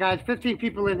stopping by, guys. 15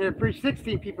 people in here.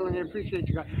 16 people in here. Appreciate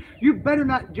you guys. You better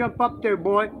not jump up there,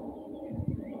 boy.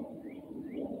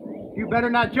 You better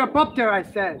not jump up there, I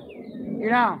said. You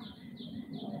know.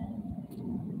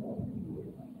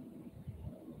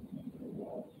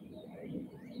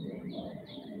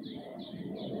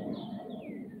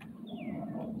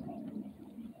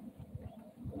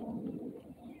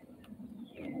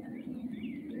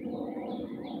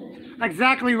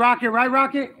 Exactly, Rocket. Right,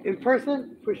 Rocket? In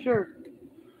person? For sure.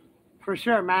 For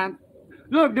sure, man.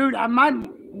 Look, dude,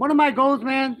 one of my goals,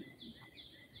 man,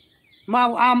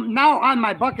 I'm now on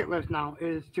my bucket list now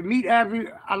is to meet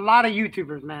a lot of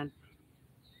YouTubers, man.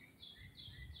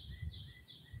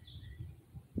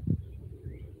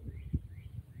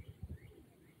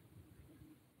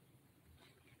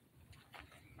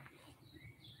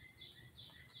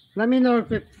 Let me know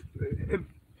if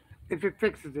if it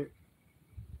fixes it.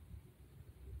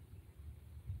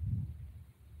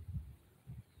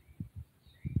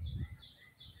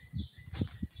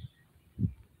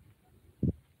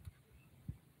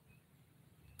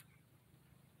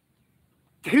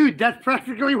 Dude, that's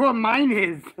practically what mine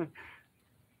is.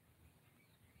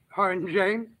 Her and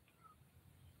Jane.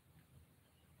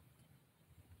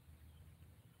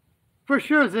 For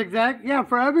sure, Zigzag. Yeah,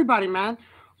 for everybody, man.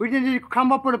 We just need to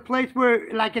come up with a place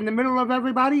where, like, in the middle of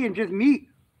everybody and just meet.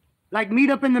 Like, meet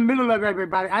up in the middle of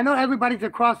everybody. I know everybody's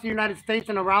across the United States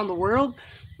and around the world,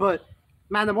 but,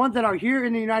 man, the ones that are here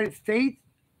in the United States,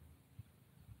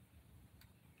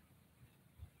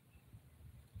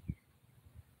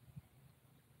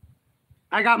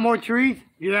 I got more trees.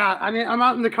 Yeah, I mean, I'm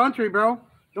out in the country, bro.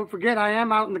 Don't forget, I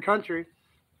am out in the country.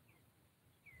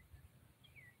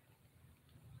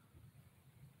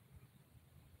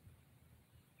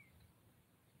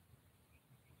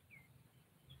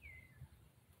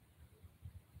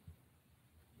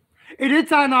 It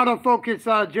is on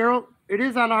autofocus, Gerald. It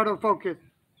is on autofocus.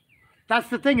 That's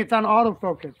the thing. It's on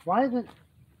autofocus. Why is it?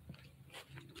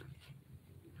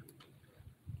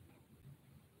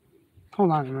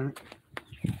 Hold on a minute.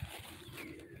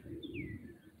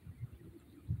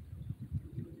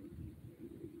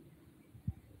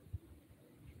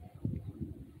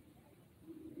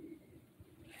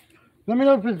 Let me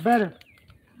know if it's better.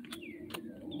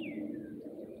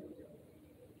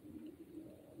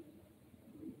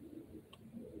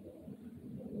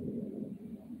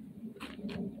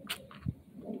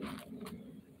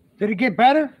 Did it get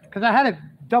better? Because I had it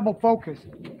double focus.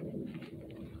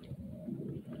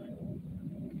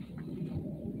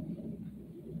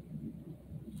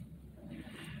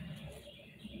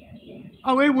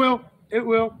 Oh, it will. It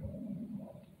will.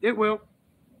 It will.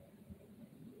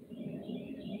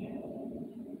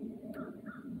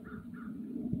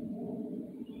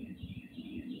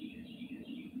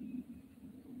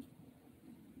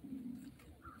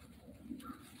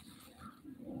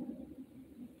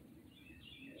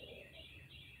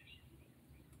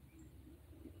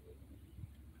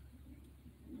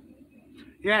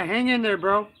 Yeah, hang in there,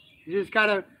 bro. You just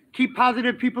gotta keep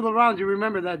positive people around you.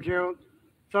 Remember that, Gerald.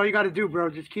 That's all you gotta do,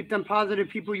 bro. Just keep them positive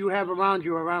people you have around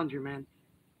you, man.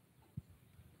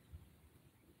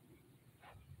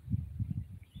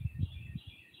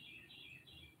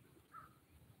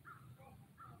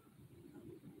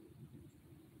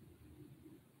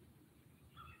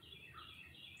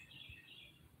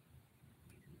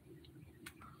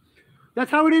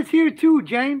 That's how it is here too,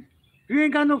 James. If you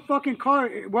ain't got no fucking car,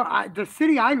 well, the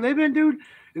city I live in, dude.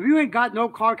 If you ain't got no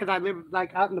car, because I live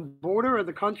like out in the border of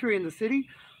the country in the city,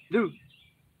 dude,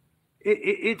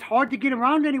 it's hard to get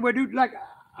around anywhere, dude. Like,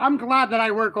 I'm glad that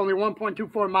I work only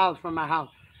 1.24 miles from my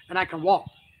house, and I can walk.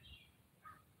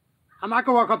 I'm not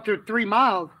gonna walk up to 3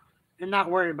 miles and not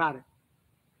worry about it.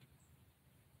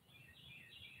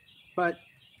 But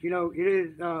you know, it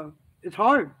is. It's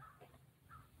hard.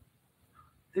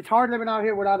 It's hard living out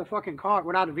here without a fucking car,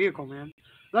 without a vehicle, man.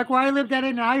 Like where I lived at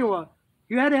in Iowa,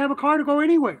 you had to have a car to go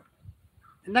anywhere.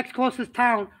 The next closest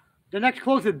town, the next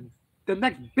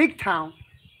big town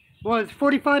was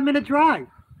 45-minute drive.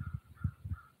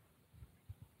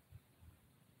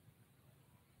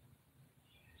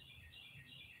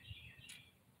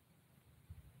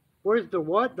 Where's the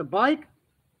what? The bike?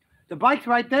 The bike's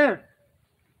right there.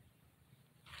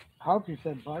 I hope you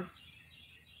said bike.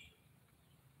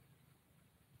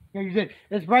 Yeah, you did.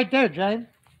 It's right there, James.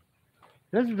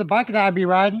 This is the bike that I'd be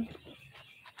riding.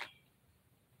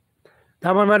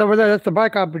 That one right over there, that's the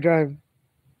bike I'll be driving.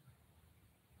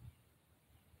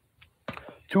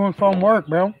 To and from work,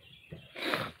 bro.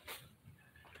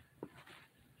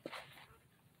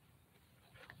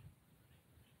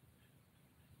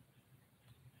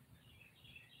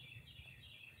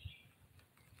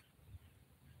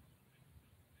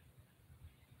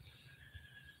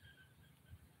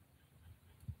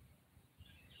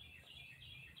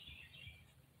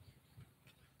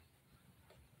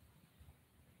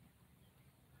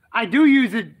 I do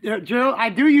use it, Jill. I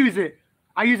do use it.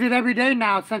 I use it every day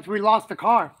now since we lost the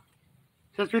car.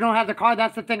 Since we don't have the car,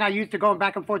 that's the thing I use to go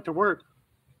back and forth to work.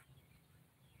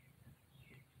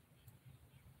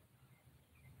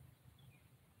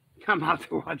 I'm out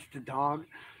to watch the dog.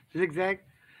 Zigzag.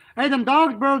 Hey, them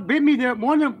dogs, bro, bit me.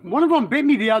 One of them bit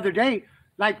me the other day,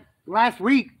 like last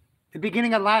week, the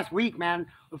beginning of last week, man.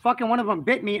 The fucking one of them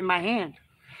bit me in my hand.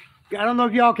 I don't know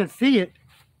if y'all can see it.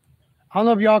 I don't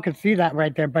know if y'all can see that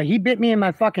right there, but he bit me in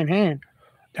my fucking hand.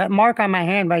 That mark on my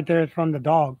hand right there is from the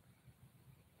dog.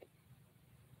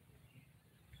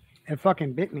 It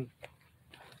fucking bit me.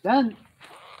 Then,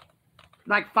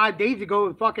 like 5 days ago,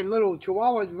 the fucking little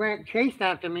chihuahuas chased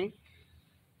after me.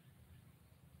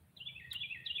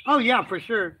 Oh, yeah, for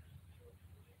sure.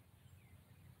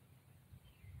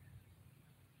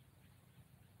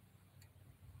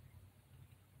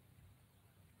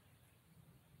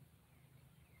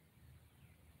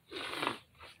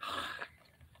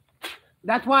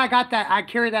 That's why I got that. I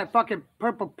carry that fucking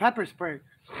purple pepper spray.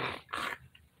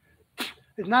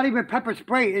 It's not even pepper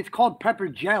spray. It's called pepper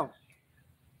gel.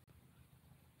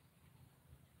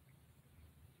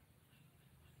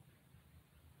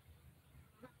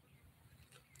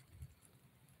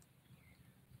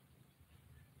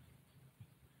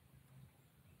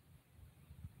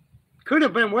 Could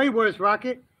have been way worse,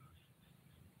 Rocket.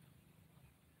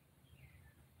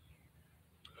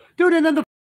 Dude, and then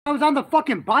I was on the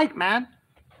fucking bike, man.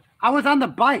 I was on the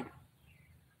bike.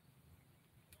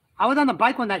 I was on the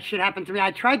bike when that shit happened to me.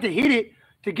 I tried to hit it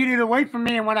to get it away from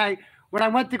me, and when I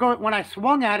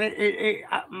swung at it,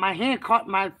 my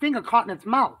finger caught in its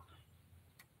mouth.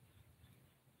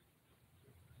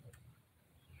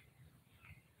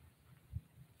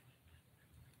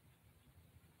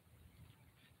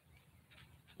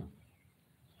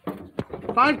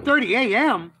 $5:30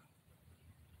 a.m.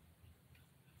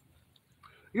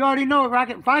 You already know it,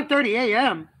 Rocket. 5:30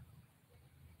 a.m.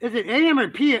 Is it a.m. or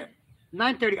p.m.?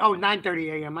 9:30. Oh,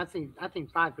 9:30 a.m. I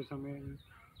think 5 for some reason.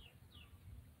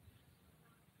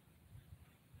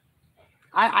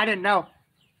 I didn't know.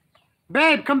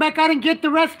 Babe, come back out and get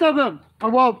the rest of them. Oh,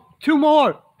 well, 2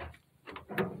 more.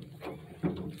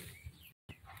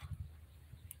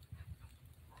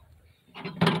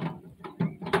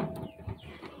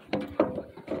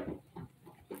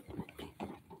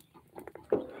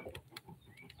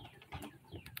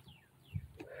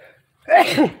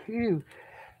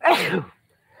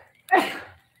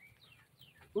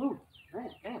 Ooh,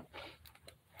 man.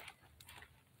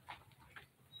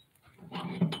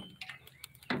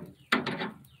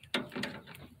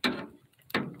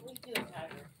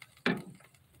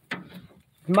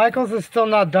 Michael's is still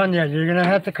not done yet. You're gonna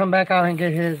have to come back out and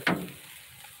get his.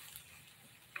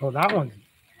 Oh, that one.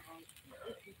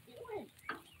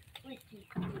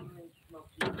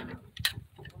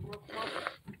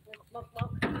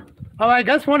 Oh, I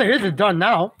guess one of his is done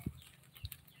now.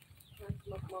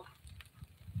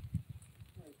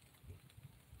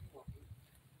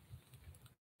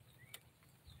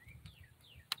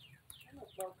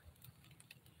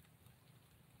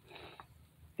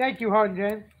 Thank you, Hard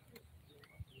Jen.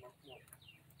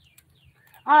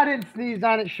 I didn't sneeze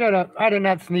on it. Shut up. I did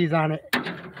not sneeze on it.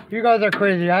 You guys are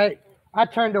crazy. I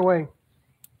turned away.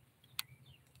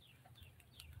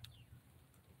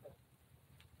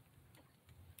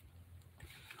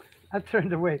 I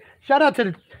turned away. Shout out to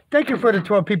the. Thank you for the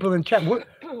 12 people in chat. What,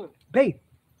 babe?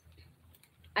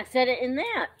 I said it in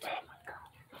that. Oh my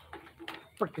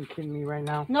God. Freaking kidding me right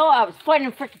now. No, I was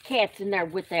fighting freaking cats in there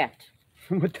with that.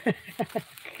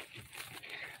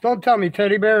 Don't tell me,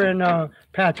 Teddy Bear and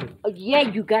Patrick. Oh, yeah,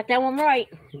 you got that one right.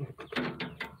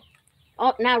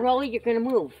 Oh, now, Rolly, you're going to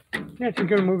move. Yeah, she's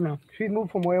going to move now. She's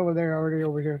moved from way over there already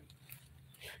over here.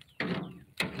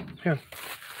 Here.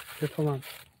 Just hold on.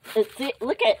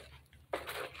 Look at.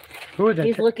 Who is it?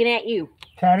 He's looking at you.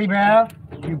 Teddy Bear.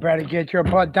 You better get your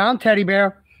butt down, Teddy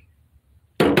Bear.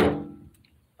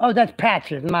 Oh, that's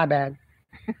Patches. My bad.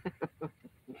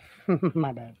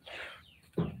 My bad.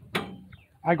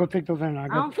 I go take those in. I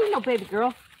don't see no baby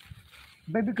girl.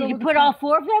 Baby girl. Did you put all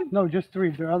 4 of them? No, just 3.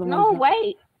 The other No, ones.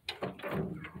 wait.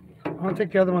 I want to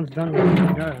take the other ones done.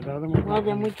 Yeah, the other ones. Well,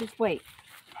 then we just wait.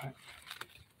 Right.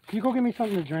 Can you go get me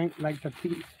something to drink, like the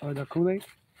tea or the Kool-Aid?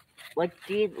 Like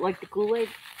the Kool-Aid?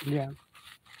 Yeah.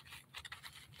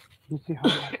 Let me see how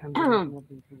I can do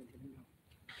it.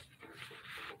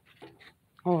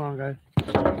 Hold on, guys.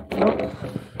 Oh.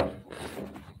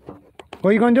 What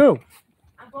are you going to do?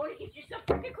 I'm going to get you some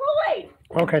freaking Kool-Aid.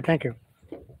 Okay, thank you.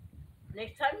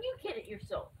 Next time you get it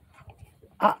yourself.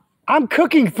 I'm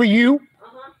cooking for you.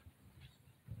 Uh-huh.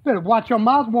 Better watch your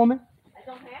mouth, woman. I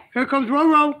don't have. Here comes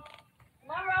Roro. Come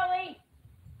on, Rolly.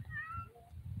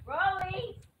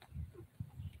 Rolly.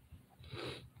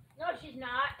 No, she's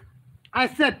not. I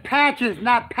said Patches,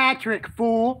 not Patrick,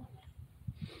 fool.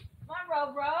 Come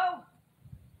on, Ro.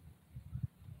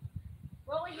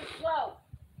 Rolly, you're slow.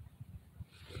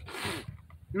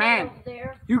 Man, over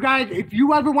there. you guys, if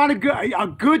you ever want a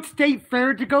good state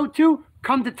fair to go to,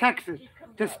 come to Texas.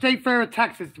 The State Fair of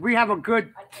Texas. We have a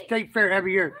good state fair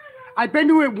every year. I've been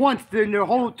to it once in the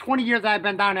whole 20 years I've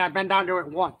been down there. I've been down to it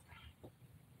once.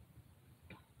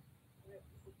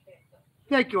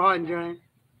 Thank you, hon, Jane.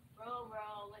 Roll,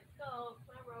 let's go.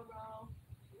 Come on, roll.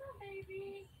 Come on,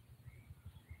 baby.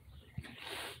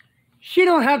 She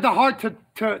don't have the heart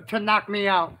to knock me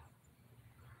out.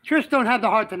 Trish don't have the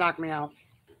heart to knock me out.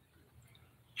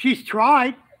 She's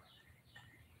tried.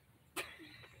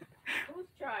 Who's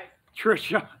tried?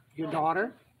 Trisha, your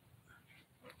daughter.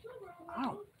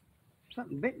 Ow,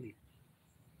 something bit me.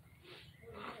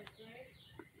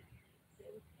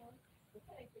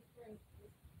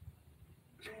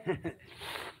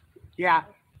 Yeah.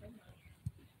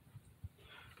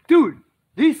 Dude,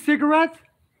 these cigarettes,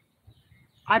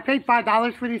 I paid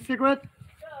 $5 for these cigarettes.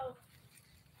 Go.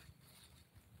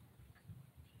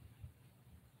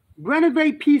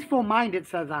 Renovate Peaceful Mind, it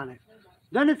says on it.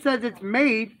 Then it says it's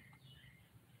made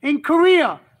in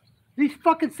Korea. These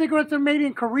fucking cigarettes are made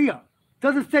in Korea.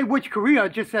 Doesn't say which Korea,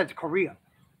 it just says Korea.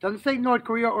 Doesn't say North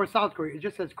Korea or South Korea, it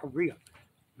just says Korea.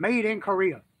 Made in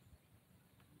Korea.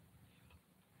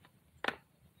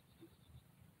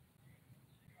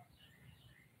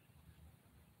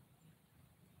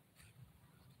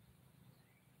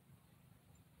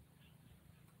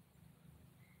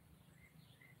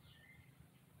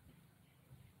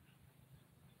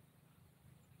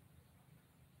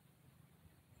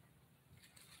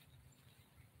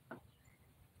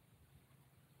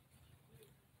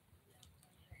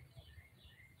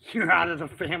 You're out of the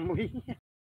family.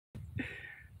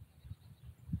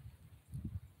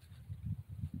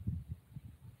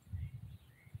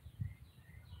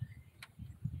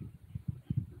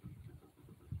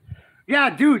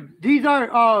 Yeah, dude, these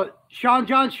are Sean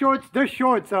John shorts. They're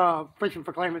shorts, fishing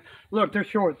for claimants. Look, they're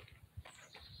shorts.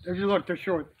 If you look, they're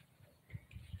shorts.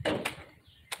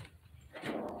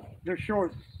 They're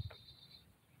shorts.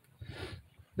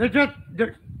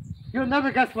 You'll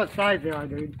never guess what size they are,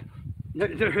 dude.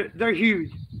 They're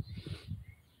huge.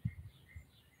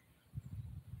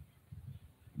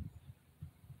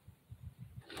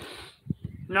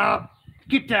 No,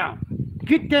 get down.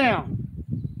 Get down.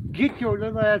 Get your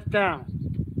little ass down.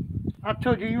 I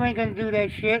told you, you ain't gonna do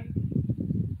that shit.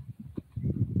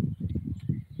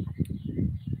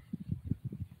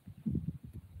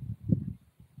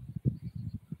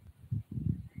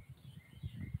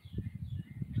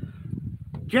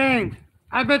 James,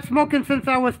 I've been smoking since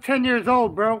I was 10 years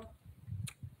old, bro.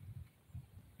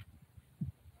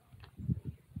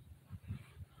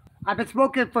 I've been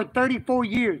smoking for 34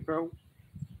 years, bro.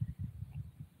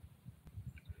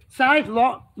 Size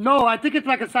long? No, I think it's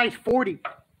like a size 40.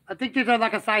 I think these are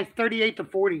like a size 38 to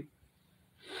 40.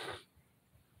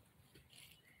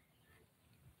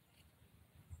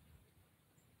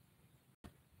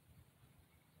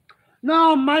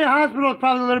 No, my hospital is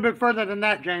probably a little bit further than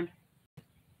that, James.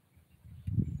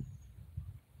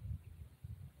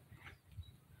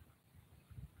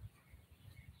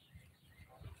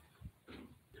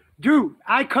 Dude,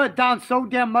 I cut down so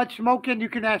damn much smoking, you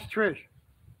can ask Trish.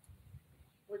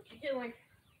 What you doing?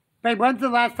 Babe, when's the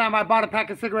last time I bought a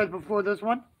pack of cigarettes before this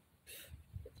one?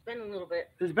 It's been a little bit.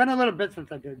 It's been a little bit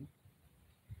since I did.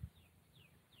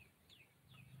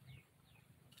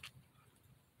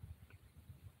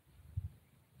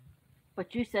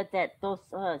 But you said that those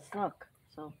suck,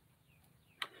 so.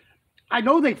 I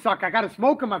know they suck. I gotta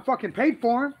smoke them. I fucking paid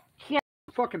for them. Yeah.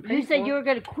 Fucking paid You for said them. you were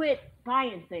gonna quit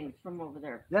buying things from over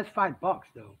there. That's $5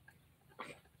 though.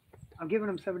 I'm giving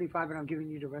them 75 and I'm giving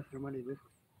you the rest of the money this.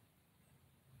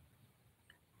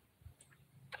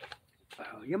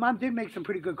 Your mom did make some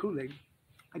pretty good Kool-Aid.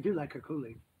 I do like her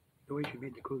Kool-Aid. The way she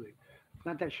made the Kool-Aid. It's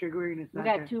not that sugary and it's not We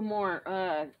got that 2 more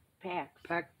packs.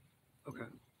 packed. Okay.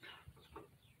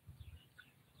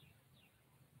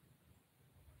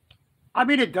 I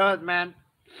mean, it does, man.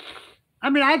 I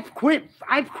mean, I've quit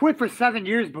for 7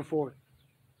 years before.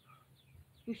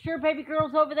 You sure baby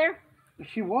girl's over there?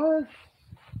 She was.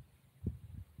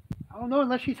 I don't know,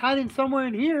 unless she's hiding somewhere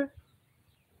in here.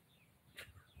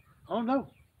 I don't know.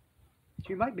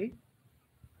 She might be.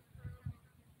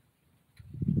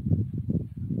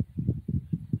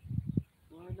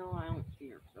 Well, no, I don't see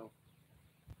her, so.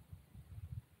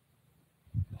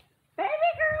 Baby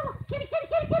girl! Kitty, kitty,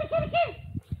 kitty, kitty, kitty, kitty!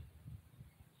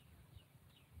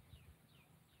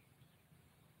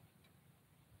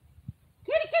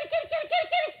 Kitty, kitty, kitty, kitty, kitty,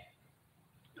 kitty!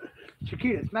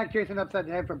 Chiquita, smack Jason upside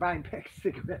the head for buying packs of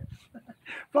cigarettes.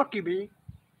 Fuck you, B.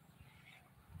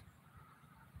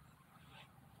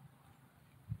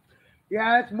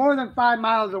 Yeah, it's more than 5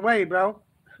 miles away, bro.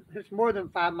 It's more than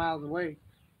 5 miles away.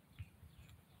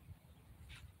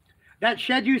 That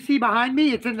shed you see behind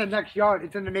me, it's in the next yard.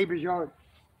 It's in the neighbor's yard.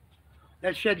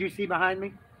 That shed you see behind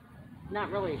me? Not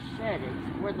really a shed.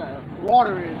 It's where the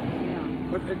water is. Yeah.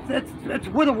 But it's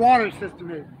where the water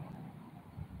system is.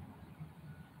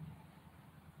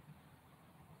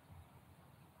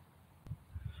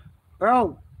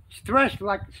 Bro, stretched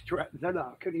like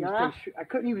no, I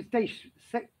couldn't even stay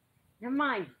sick. Never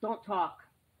mind. Don't talk.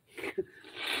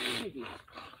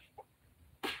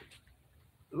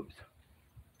 Oops.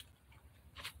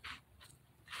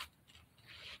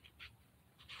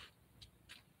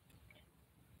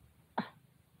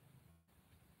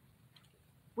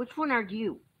 Which one are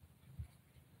you?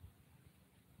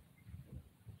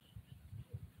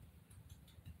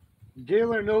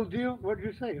 Deal or no deal? What did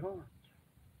you say? Huh?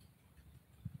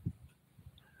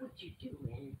 What'd you do,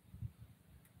 man?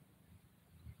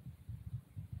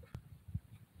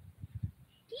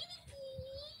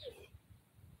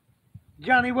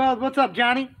 Johnny Wells, what's up,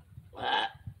 Johnny?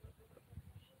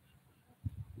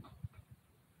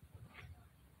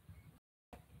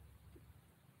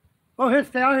 Oh, here,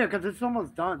 stay out here because it's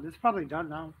almost done. It's probably done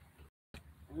now.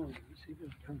 Oh, let me see if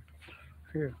it's done.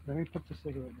 Here, let me put the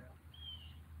cigarette down.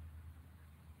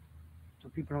 So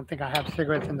people don't think I have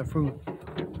cigarettes in the food.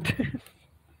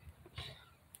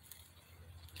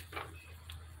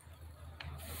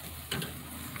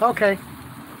 Okay.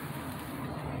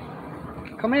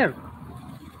 Come here.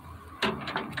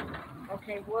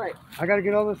 Okay, what? I gotta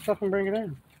get all this stuff and bring it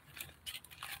in.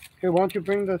 Here, why don't you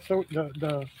bring the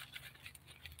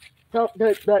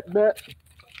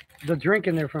drink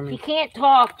in there for me? You can't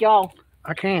talk, y'all.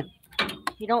 I can't.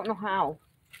 You don't know how.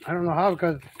 I don't know how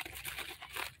because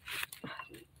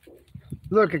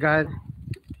look, guys.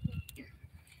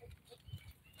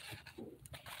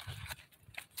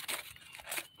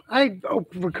 I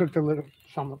overcooked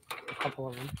a couple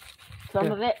of them. Some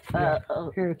Yeah, of it. yeah.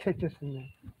 Here, take this in there.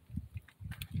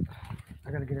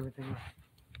 I gotta get everything out.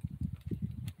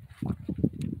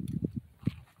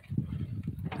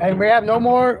 And we have no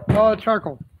more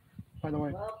charcoal, by the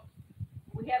way. Well,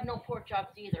 we have no pork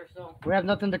chops either, so. We have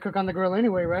nothing to cook on the grill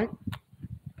anyway, right?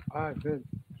 All right, good.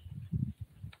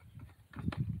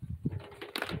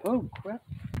 Oh, crap.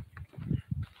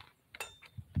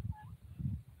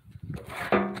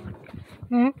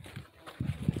 Mm-hmm.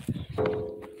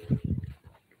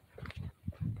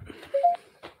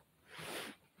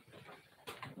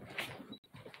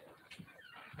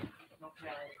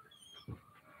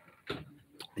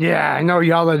 Yeah, I know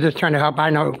y'all are just trying to help. I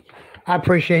know. I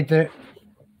appreciate that.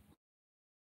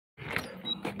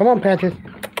 Come on, Patches.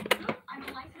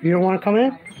 You don't want to come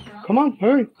in? Come on,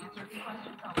 hurry.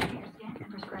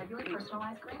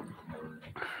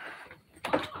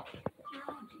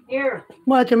 Here.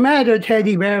 What's the matter,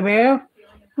 Teddy Bear?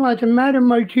 What's the matter,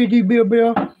 my Teddy Bear?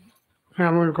 I'm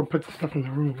going to go put the stuff in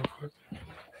the room real quick.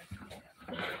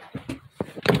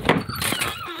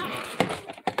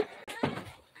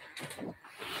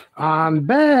 I'm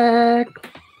back.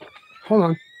 Hold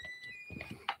on.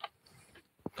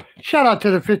 Shout out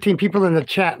to the 15 people in the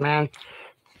chat, man.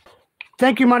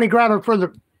 Thank you, Money Grabber, for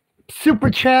the super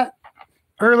chat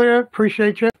earlier.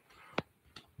 Appreciate you.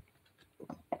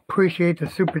 Appreciate the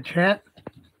super chat.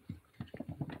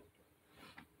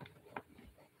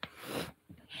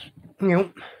 You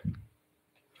know.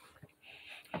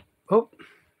 Oh.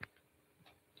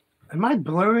 Am I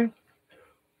blurry?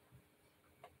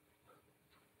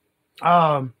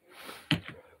 I'm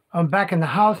back in the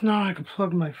house now. I can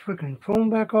plug my freaking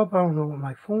phone back up. I don't know what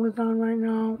my phone is on right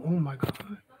now. Oh my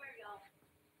God.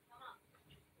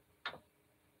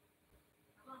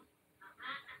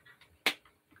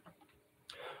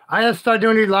 I just start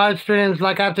doing these live streams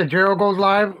like after Gerald goes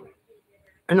live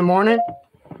in the morning.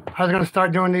 I was gonna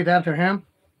start doing these after him.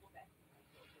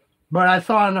 But I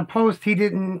saw in the post he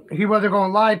wasn't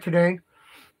going live today.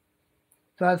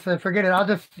 So I said, forget it, I'll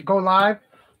just go live.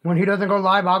 When he doesn't go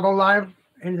live, I'll go live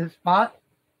in this spot.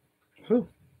 Ooh.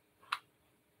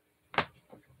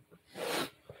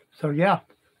 So yeah.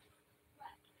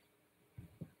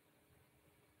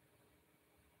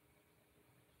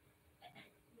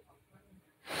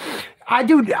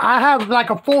 I have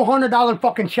like a $400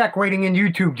 fucking check waiting in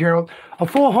YouTube, Gerald. A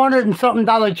 $400 and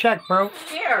something check, bro.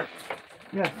 Here.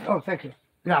 Yes. Oh, thank you.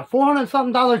 Yeah, $400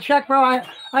 something check, bro. I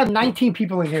have 19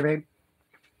 people in here, babe.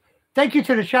 Thank you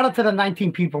shout out to the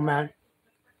 19 people, man.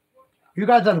 You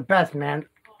guys are the best, man.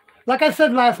 Like I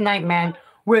said last night, man,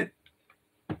 with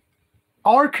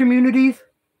our communities,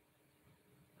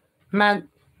 man,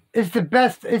 it's the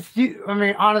best. I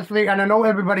mean, honestly, and I know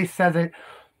everybody says it.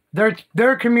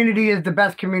 Their community is the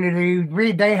best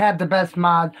community. They have the best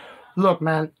mods. Look,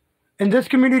 man, in this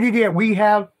community that we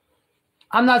have,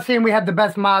 I'm not saying we have the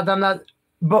best mods,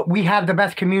 but we have the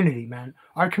best community, man.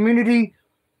 Our community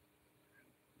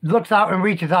looks out and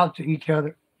reaches out to each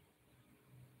other.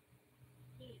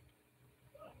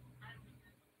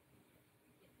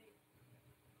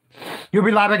 You'll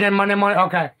be live again Monday morning?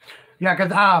 Okay. Yeah,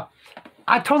 because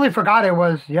I totally forgot it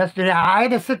was yesterday. I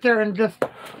had to sit there and just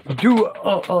do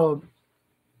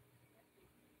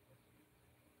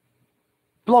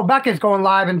Blow Beck is going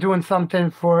live and doing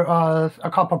something for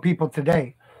a couple people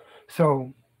today.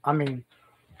 So, I mean,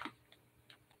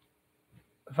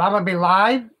 if I'm going to be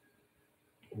live,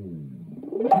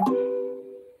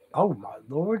 oh my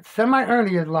Lord,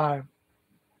 Semi-Ernie is live.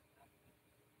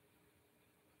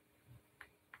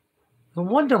 No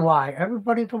wonder why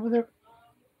everybody's over there.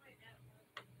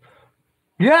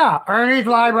 Yeah, Ernie's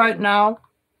live right now.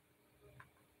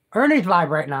 Ernie's live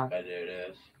right now. I do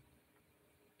this.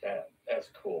 That's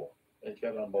cool. It's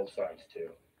got it on both sides too.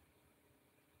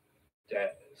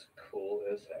 That is cool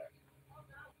as heck.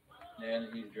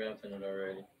 And he's dropping it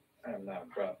already. I'm not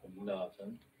dropping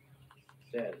nothing.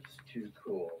 That is too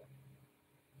cool.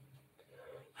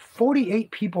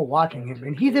 48 people watching him,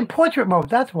 and he's in portrait mode.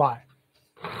 That's why.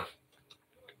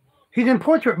 He's in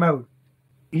portrait mode.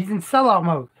 He's in sellout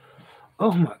mode.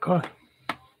 Oh my God.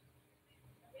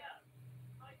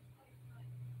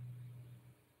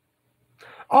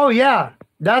 Oh yeah,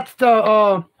 that's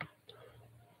the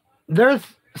there's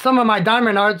some of my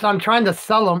diamond arts. I'm trying to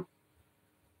sell them.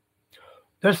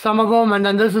 There's some of them, and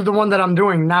then this is the one that I'm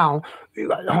doing now.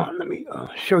 Hold on, let me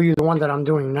show you the one that I'm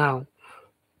doing now.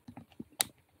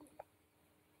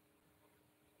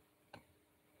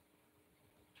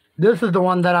 This is the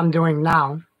one that I'm doing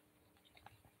now.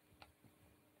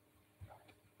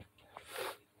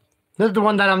 This is the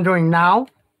one that I'm doing now.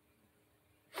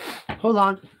 Hold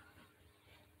on.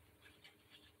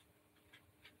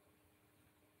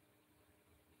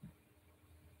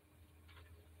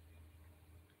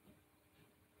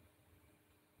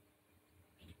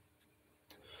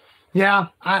 Yeah,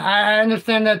 I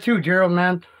understand that too, Gerald,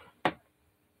 man.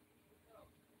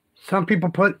 Some people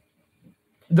put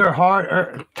their heart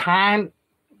or time,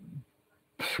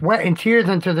 sweat, and tears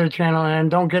into their channel and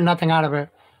don't get nothing out of it.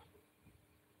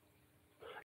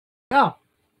 Yeah,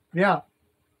 yeah.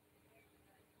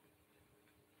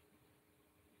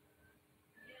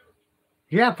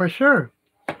 Yeah, for sure.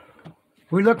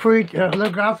 We look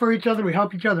out for each other. We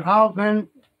help each other out, man.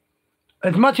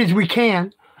 As much as we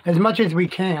can. As much as we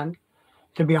can.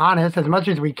 To be honest, as much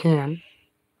as we can.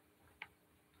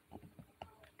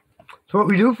 It's what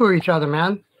we do for each other,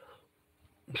 man.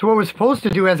 It's what we're supposed to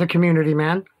do as a community,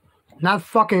 man. Not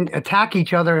fucking attack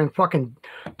each other and fucking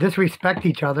disrespect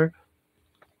each other.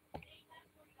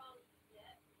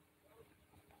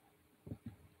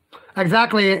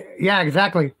 Exactly. Yeah,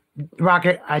 exactly.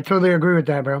 Rocket, I totally agree with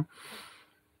that, bro.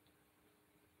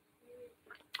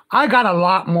 I got a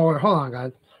lot more. Hold on,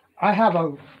 guys. I have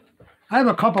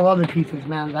a couple other pieces,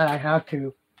 man, that I have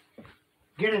to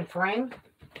get in frame.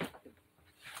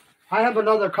 I have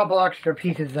another couple extra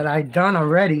pieces that I done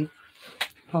already.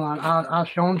 Hold on, I'll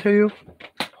show them to you.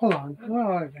 Hold on. Where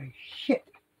are they? Shit.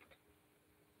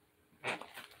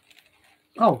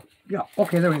 Oh, yeah.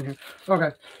 Okay, they're in here.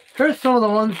 Okay. Here's some of the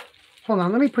ones. Hold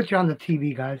on, let me put you on the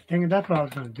TV, guys. Dang it, that's what I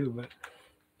was going to do, but...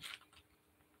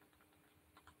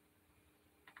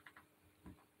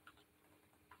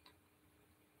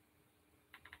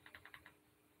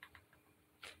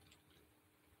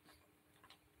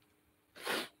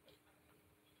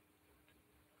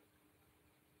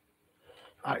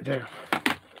 All right, there.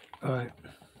 All right.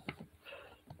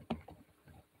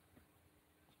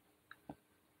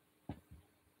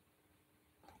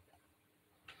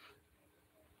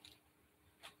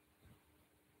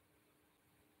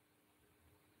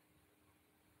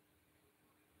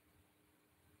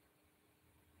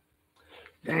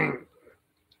 Dang.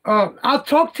 I'll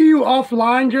talk to you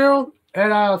offline, Gerald,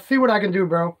 and I'll see what I can do,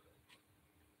 bro.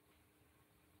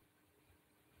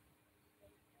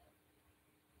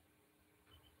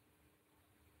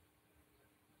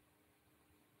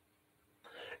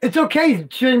 It's okay,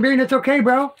 Shane Bean. It's okay,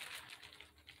 bro.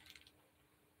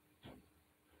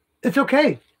 It's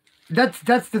okay. That's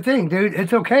the thing, dude.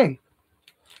 It's okay.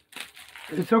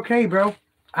 It's okay, bro.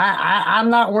 I'm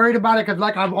not worried about it because,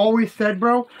 like I've always said,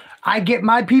 bro, I get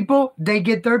my people, they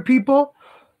get their people.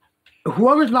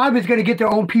 Whoever's live is going to get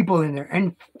their own people in there.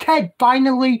 And Ted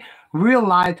finally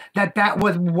realized that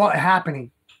was what happening.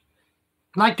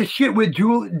 Like the shit with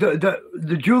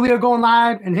the Julia going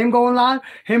live and him going live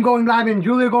and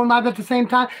Julia going live at the same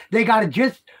time. They got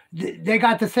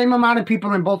the same amount of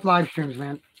people in both live streams,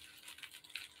 man.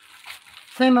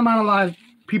 Same amount of live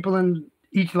people in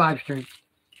each live stream.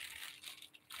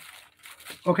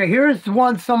 Okay, here's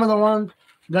some of the ones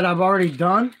that I've already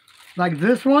done. Like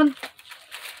this one,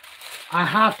 I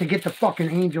have to get the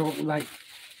fucking angel like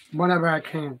whenever I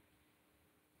can.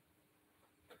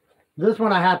 This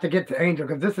one I have to get to angel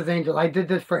because this is angel. I did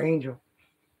this for angel.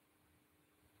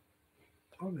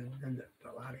 Oh, man,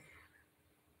 a lot of.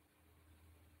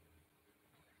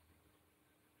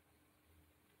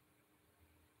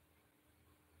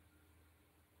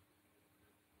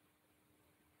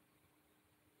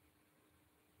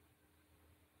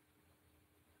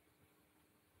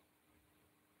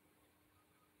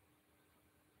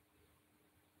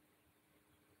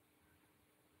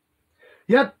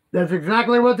 Yep, that's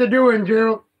exactly what they're doing,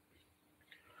 Gerald.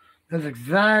 That's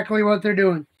exactly what they're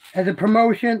doing. As a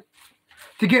promotion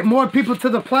to get more people to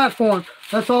the platform.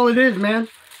 That's all it is, man.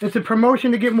 It's a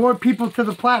promotion to get more people to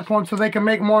the platform so they can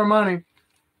make more money.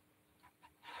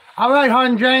 All right,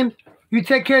 hon James. You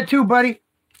take care too, buddy.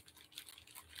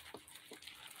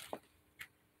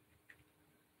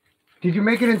 Did you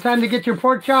make it in time to get your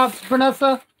pork chops,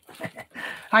 Vanessa?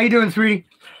 How you doing, sweetie?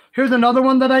 Here's another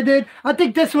one that I did. I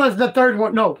think this was the third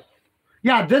one. No.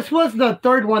 Yeah, this was the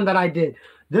third one that I did.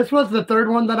 This was the third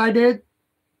one that I did.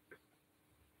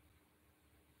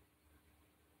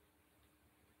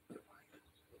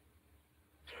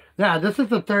 Yeah, this is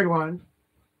the third one.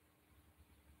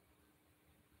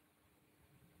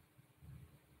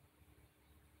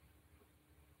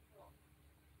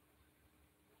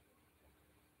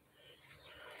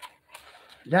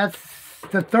 That's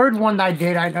the third one I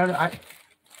did.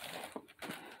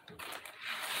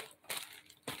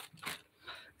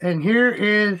 And here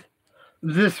is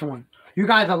this one. You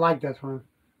guys will like this one.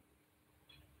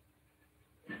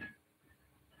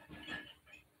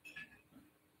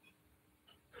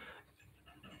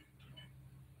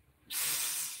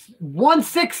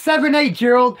 (1678)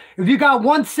 Gerald. If you got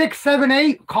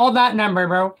 1678, call that number,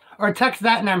 bro, or text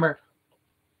that number.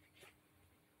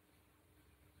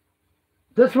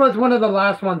 This was one of the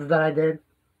last ones that I did.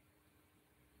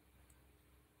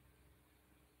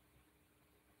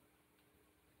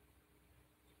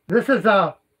 This is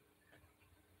a.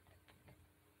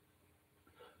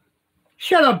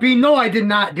 Shut up, B. No, I did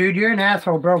not, dude. You're an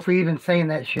asshole, bro, for even saying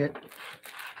that shit.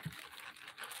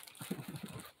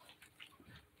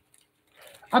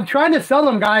 I'm trying to sell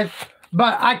them, guys,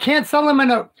 but I can't sell them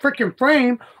in a freaking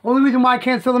frame. Only reason why I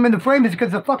can't sell them in the frame is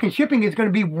because the fucking shipping is going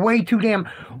to be way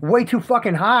too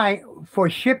fucking high for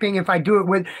shipping if I do it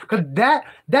with, because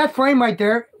that frame right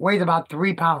there weighs about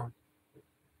 3 pounds.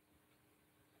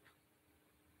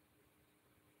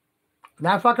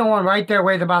 That fucking one right there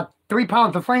weighs about 3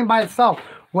 pounds. The frame by itself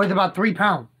weighs about 3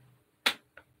 pounds.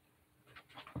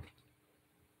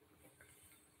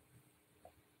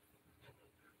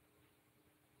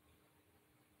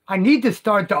 I need to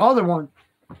start the other one.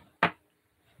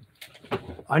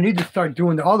 I need to start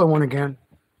doing the other one again.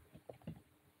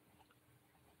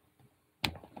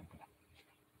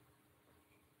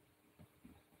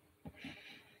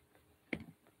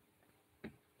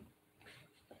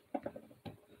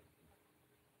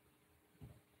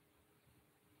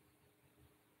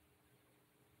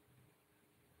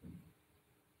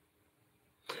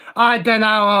 All right, then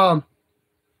I'll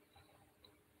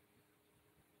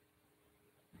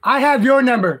I have your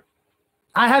number.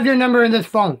 I have your number in this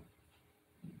phone.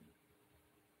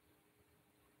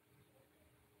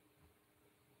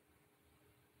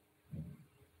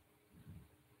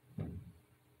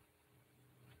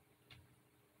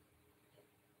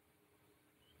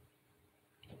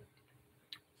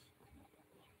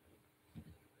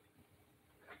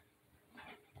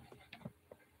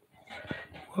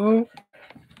 Oh.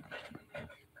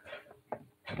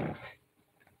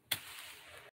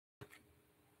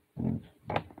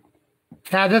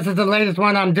 Yeah, this is the latest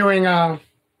one I'm doing. I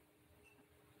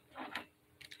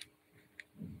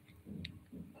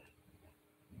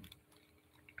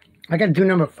got to do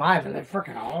number 5, and it's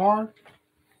freaking hard.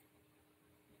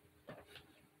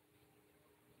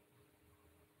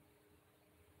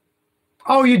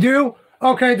 Oh, you do?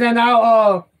 Okay, then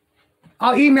I'll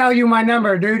email you my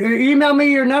number, dude. Email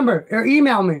me your number, or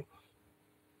email me.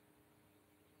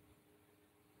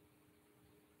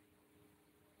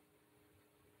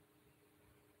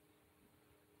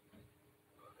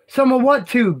 Some of what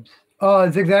tubes?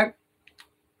 Zigzag.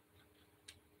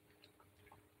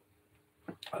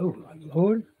 Oh my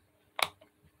Lord.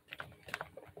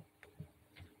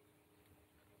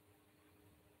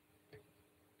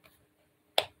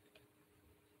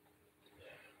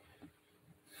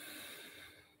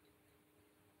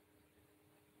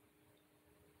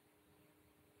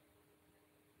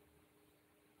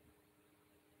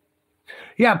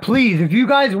 Yeah, please, if you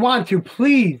guys want to,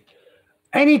 please.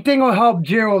 Anything will help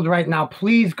Gerald right now.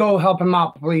 Please go help him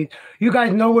out, please. You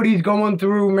guys know what he's going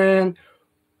through, man.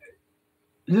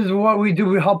 This is what we do.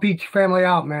 We help each family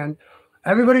out, man.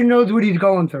 Everybody knows what he's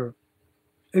going through.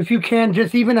 If you can,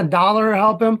 just even $1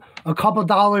 help him, a couple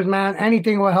dollars, man.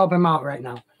 Anything will help him out right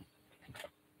now.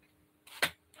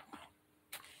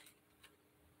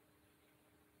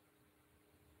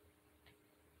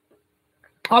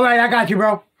 All right, I got you,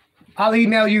 bro. I'll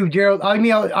email you, Gerald.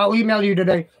 I'll email you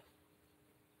today.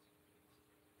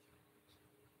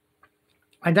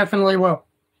 I definitely will.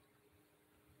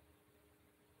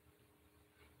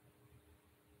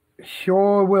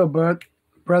 Sure will, bud.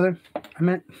 Brother. I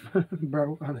meant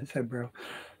bro. I said bro.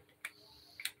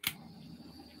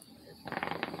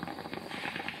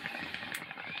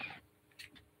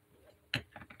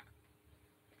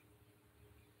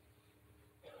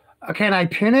 Can I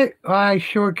pin it? I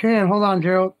sure can. Hold on,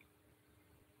 Gerald.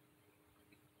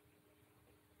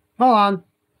 Hold on.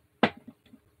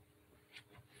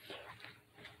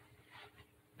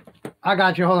 I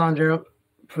got you. Hold on, Gerald.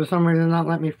 For some reason, not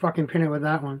let me fucking pin it with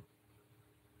that one.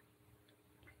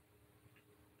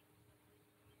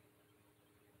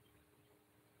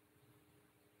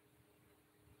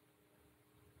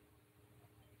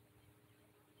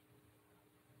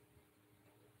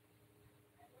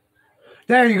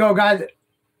 There you go, guys.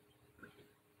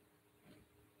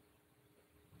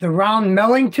 The round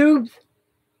milling tubes.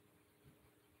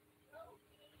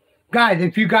 Guys,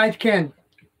 if you guys can.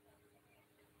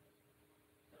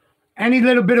 Any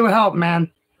little bit of help, man.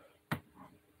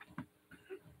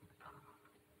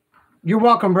 You're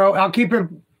welcome, bro. I'll keep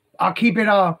it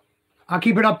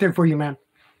up there for you, man.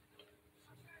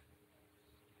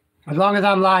 As long as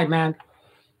I'm live, man.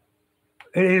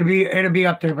 It'll be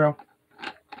up there, bro.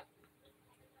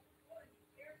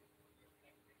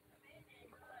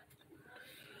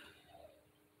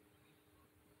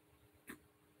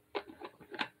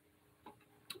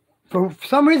 For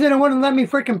some reason, it wouldn't let me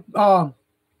freaking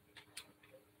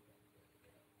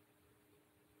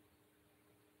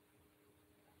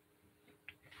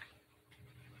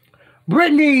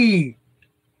Brittany.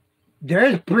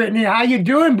 There's Brittany. How you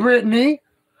doing, Brittany?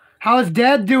 How's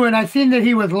Dad doing? I seen that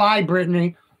he was live,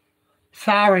 Brittany.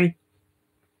 Sorry.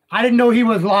 I didn't know he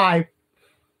was live.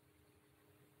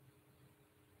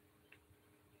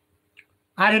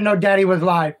 I didn't know Daddy was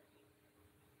live.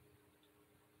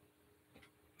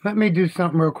 Let me do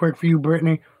something real quick for you,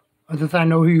 Brittany, since I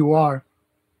know who you are.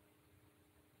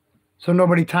 So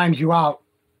nobody times you out.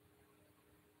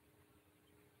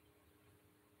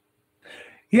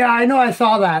 Yeah, I know I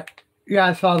saw that. Yeah,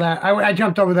 I saw that. I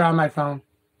jumped over there on my phone.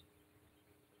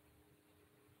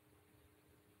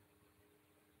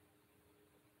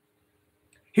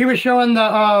 He was showing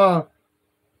the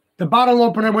bottle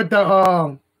opener with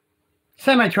the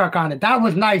semi-truck on it. That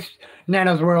was nice,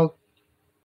 Nano's World.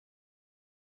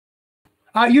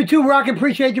 You too, Rock.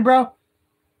 Appreciate you, bro.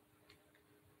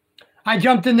 I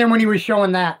jumped in there when he was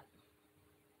showing that.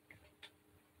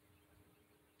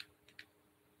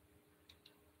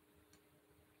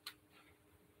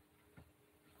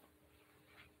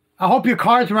 I hope your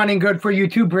car's running good for you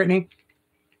too, Brittany.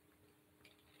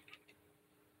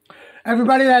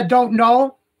 Everybody that don't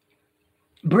know,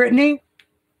 Brittany,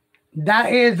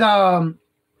 that is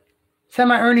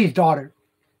Semi Ernie's daughter,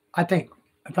 I think,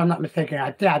 if I'm not mistaken.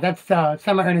 Yeah, that's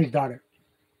Semi Ernie's daughter.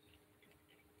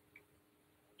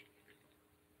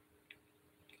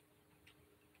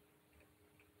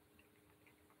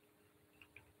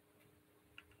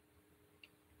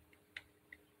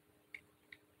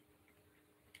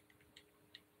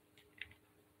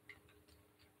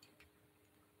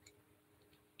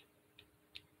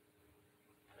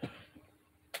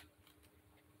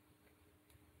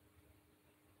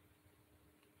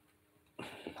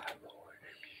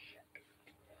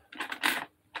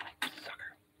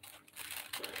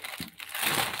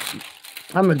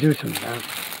 I'm going to do some that.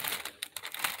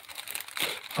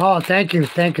 Oh, thank you.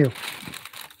 Thank you.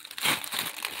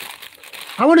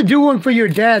 I want to do one for your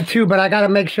dad, too, but I got to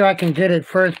make sure I can get it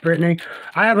first, Brittany.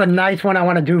 I have a nice one I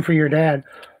want to do for your dad,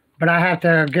 but I have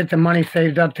to get the money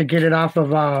saved up to get it off of,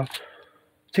 blah,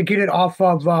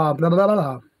 blah,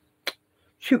 blah.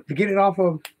 Shoot, to get it off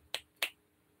of.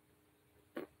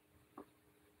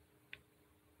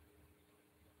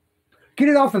 Get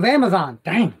it off of Amazon.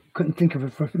 Dang, couldn't think of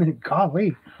it for a minute.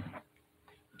 Golly.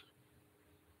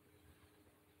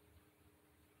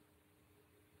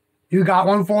 You got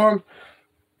one for him?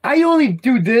 I only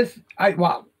do this. I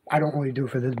don't only do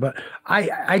it for this, but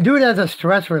I do it as a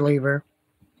stress reliever.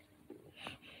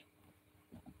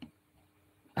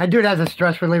 I do it as a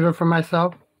stress reliever for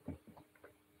myself.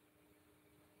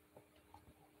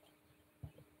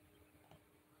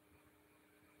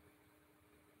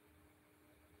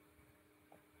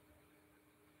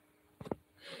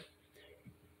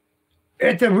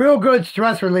 It's a real good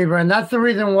stress reliever, and that's the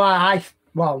reason why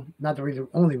well, not the reason,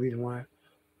 only reason why.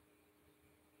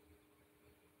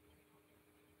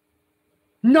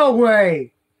 No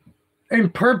way.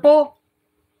 In purple?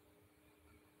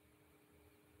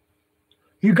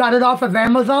 You got it off of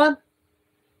Amazon?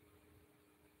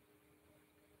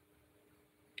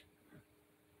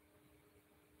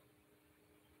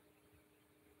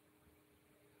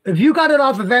 If you got it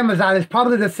off of Amazon, it's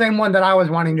probably the same one that I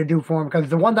was wanting to do for him, because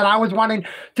the one that I was wanting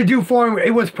to do for him,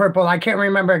 it was purple. I can't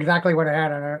remember exactly what it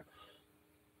had on it.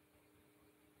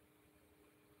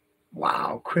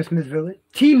 Wow, Christmas Village.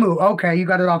 Temu. Okay, you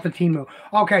got it off of Temu.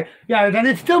 Okay, yeah, then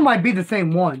it still might be the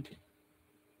same one.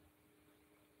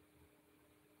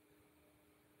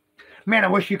 Man, I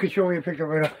wish you could show me a picture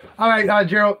right now. All right,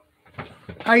 Gerald.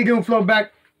 How you doing, Flow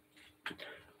Back?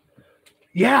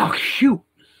 Yeah, shoot.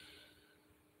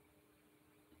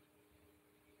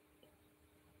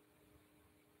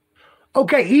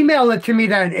 Okay, email it to me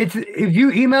then. If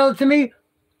you email it to me,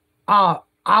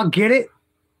 I'll get it.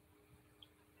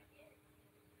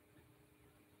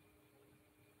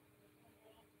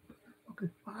 What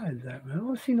file is that, man? I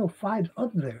don't see no files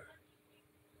up there.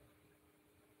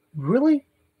 Really?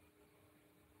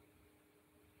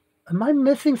 Am I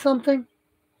missing something?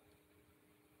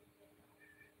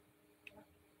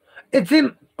 It's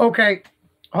in. Okay,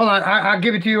 hold on. I'll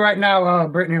give it to you right now,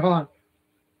 Brittany. Hold on.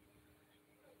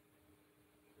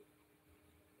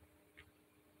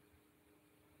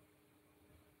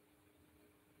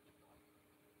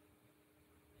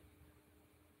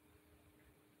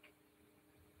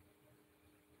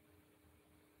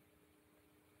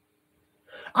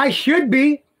 I should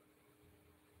be.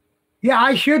 Yeah,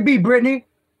 I should be, Brittany.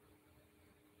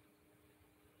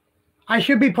 I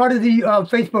should be part of the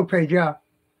Facebook page, yeah.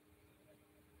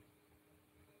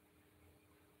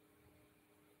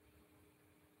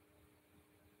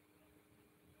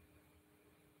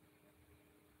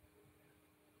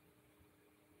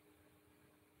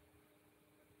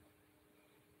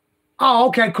 Oh,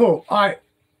 okay, cool. All right.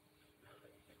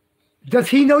 Does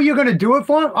he know you're going to do it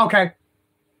for him? Okay.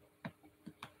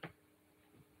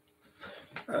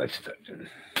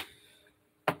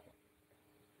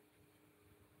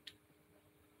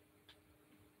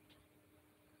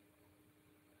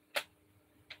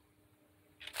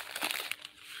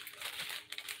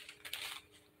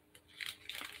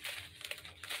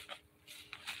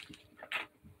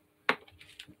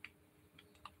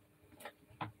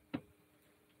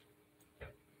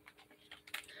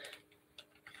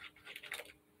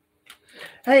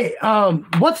 Hey,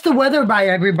 what's the weather by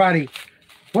everybody?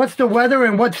 What's the weather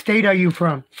and what state are you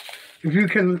from? If you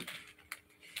can.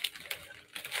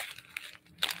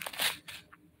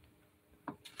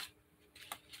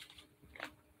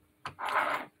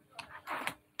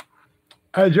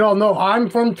 As y'all know, I'm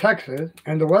from Texas,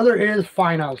 and the weather is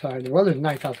fine outside. The weather's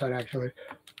nice outside, actually.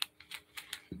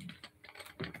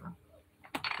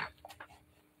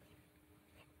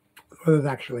 The weather's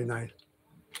actually nice.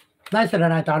 Nicer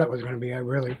than I thought it was going to be,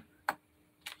 really.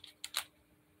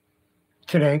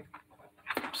 Today.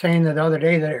 Saying that the other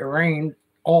day that it rained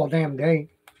all damn day.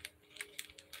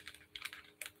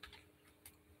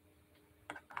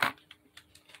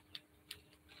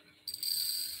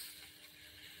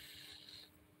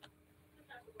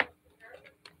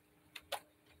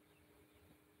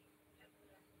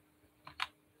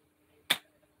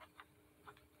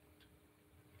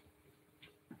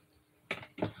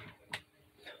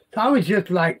 So I was just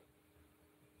like,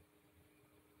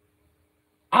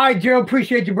 all right, Gerald,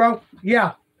 appreciate you, bro.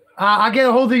 Yeah, I'll get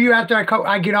a hold of you after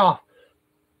I get off.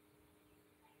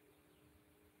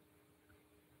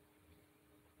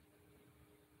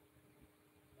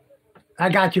 I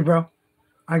got you, bro.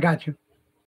 I got you.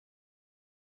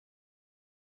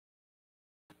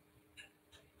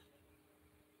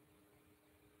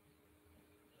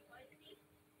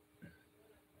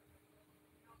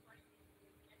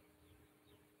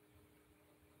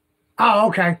 Oh,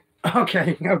 okay.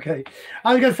 Okay. Okay.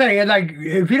 I was going to say, like,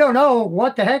 if you don't know,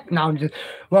 what the heck? No, I'm just,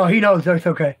 well, he knows, so it's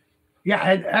okay. Yeah,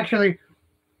 actually,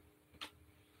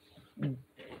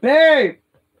 babe.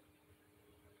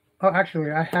 Oh, actually,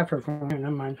 I have her phone here.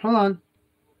 Never mind. Hold on.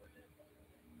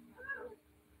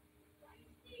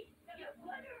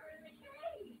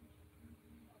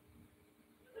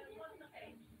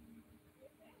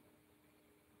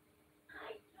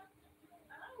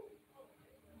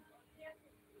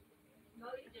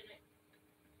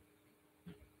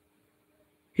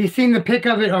 He's seen the pic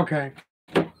of it? Okay.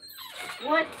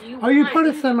 What? Are you part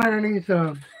of Semi Ernie's,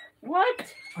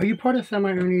 What? Are you part of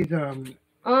Semi Ernie's,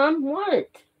 what?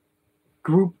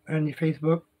 Group on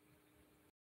Facebook?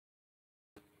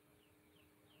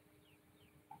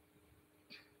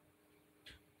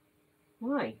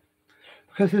 Why?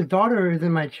 Because his daughter is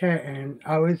in my chat, and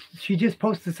she just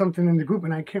posted something in the group,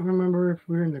 and I can't remember if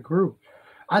we were in the group.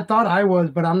 I thought I was,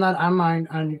 but I'm not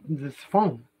on this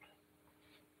phone.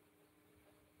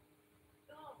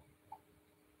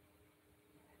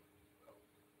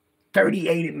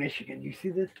 $38 in Michigan. You see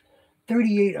this?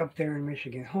 38 up there in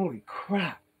Michigan. Holy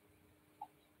crap.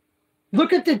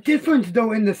 Look at the difference,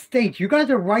 though, in the states. You guys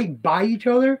are right by each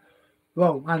other.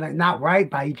 Well, not right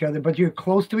by each other, but you're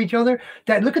close to each other.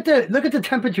 Look at the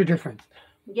temperature difference.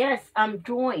 Yes, I'm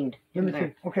joined. Let me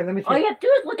see. Okay, let me see. All you have to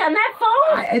do is look on that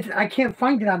phone. I can't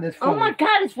find it on this phone. Oh my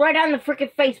God, it's right on the freaking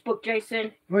Facebook,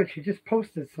 Jason. Wait, she just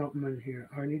posted something in here.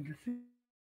 I need to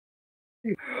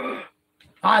see.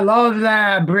 I love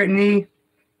that, Brittany.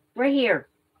 Right here.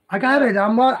 I got it. I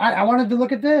wanted to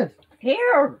look at this.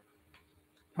 Here.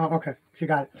 Oh, okay. She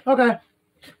got it. Okay.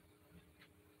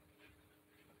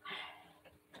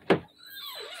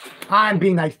 I'm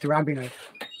being nice to her. I'm being nice.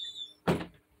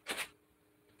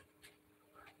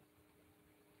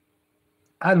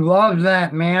 I love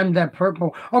that, man. That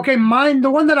purple. Okay, the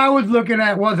one that I was looking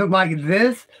at wasn't like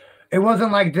this. It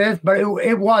wasn't like this, but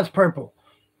it was purple.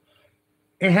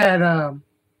 It had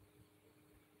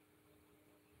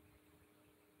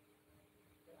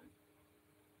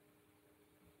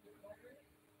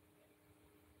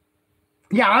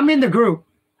yeah, I'm in the group.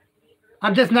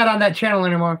 I'm just not on that channel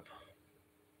anymore.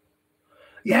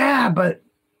 Yeah, but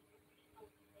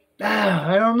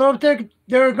I don't know if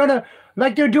they're gonna,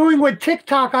 like they're doing with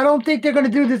TikTok. I don't think they're gonna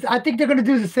do this. I think they're gonna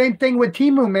do the same thing with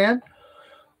Temu, man.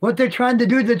 What they're trying to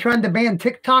do, they're trying to ban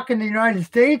TikTok in the United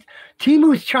States.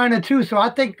 Temu's China too, so I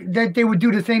think that they would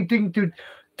do the same thing to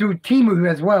Temu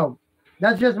as well.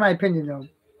 That's just my opinion, though.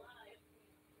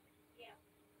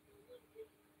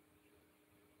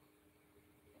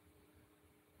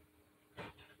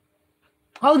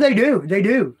 Oh, they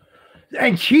do,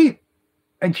 and cheap.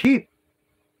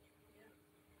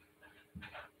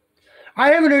 I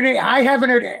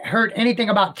haven't heard anything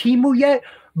about Temu yet,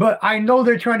 but I know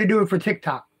they're trying to do it for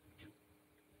TikTok.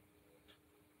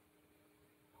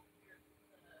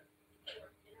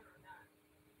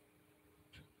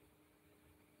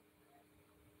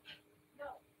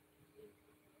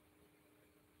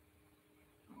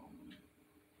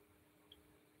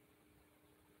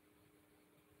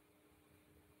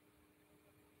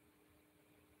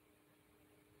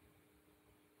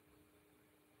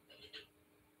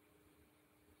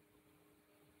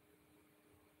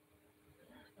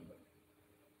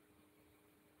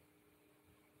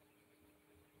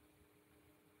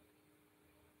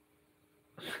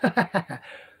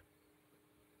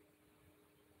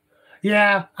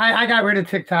 Yeah, I got rid of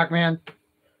TikTok, man.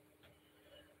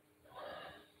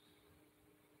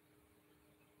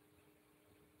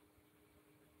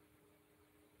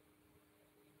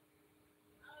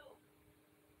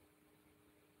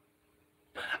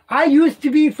 I used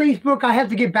to be Facebook. I have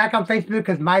to get back on Facebook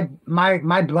because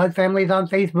my blood family is on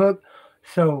Facebook,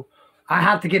 so I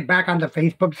have to get back onto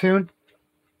Facebook soon.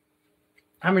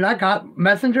 I mean, I got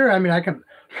Messenger. I mean, I can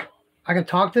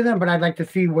talk to them, but I'd like to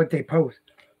see what they post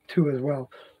too as well,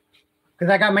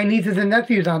 because I got my nieces and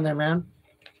nephews on there, man.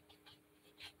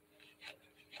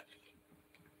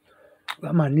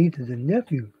 Got my nieces and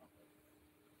nephews.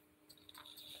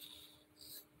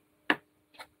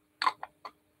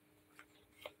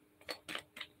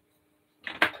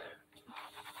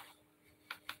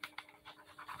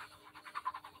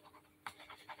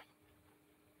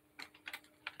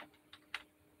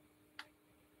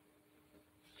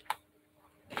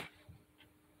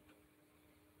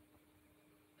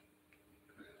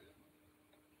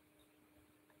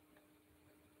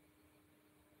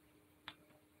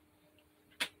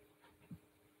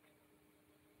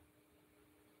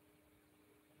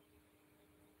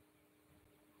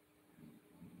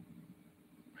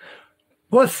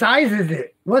 What size is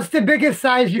it? What's the biggest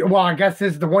size? Well, I guess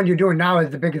this is the one you're doing now is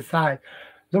the biggest size.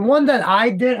 The one that I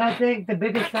did, I think the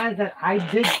biggest size that I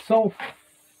did so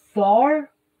far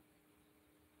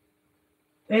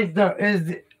is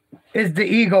the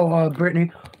Eagle,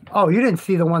 Brittany. Oh, you didn't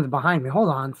see the ones behind me. Hold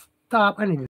on. Stop. I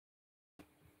need to.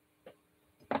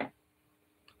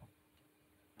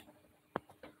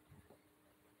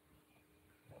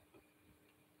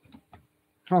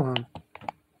 Hold on.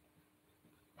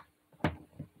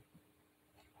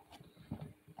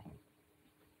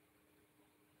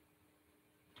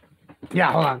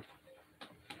 Yeah, hold on.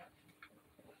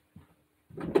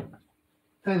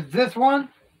 There's this one.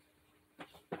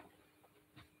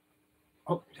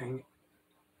 Oh, dang it.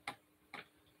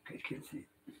 You guys can't see it.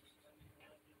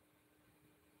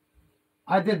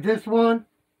 I did this one.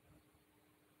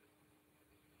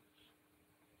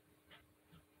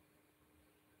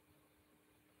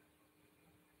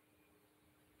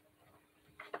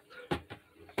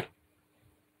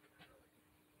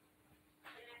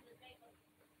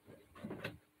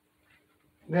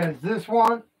 There's this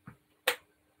one.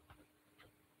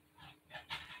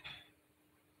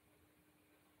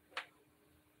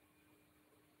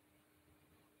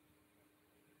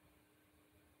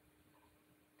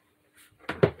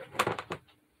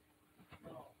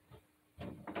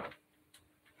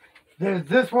 There's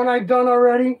this one I've done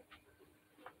already.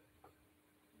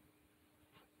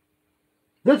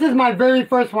 This is my very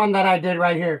first one that I did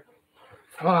right here.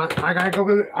 Hold on, I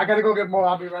gotta go get more.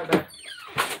 I'll be right back.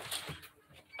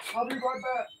 I'll be right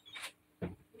back.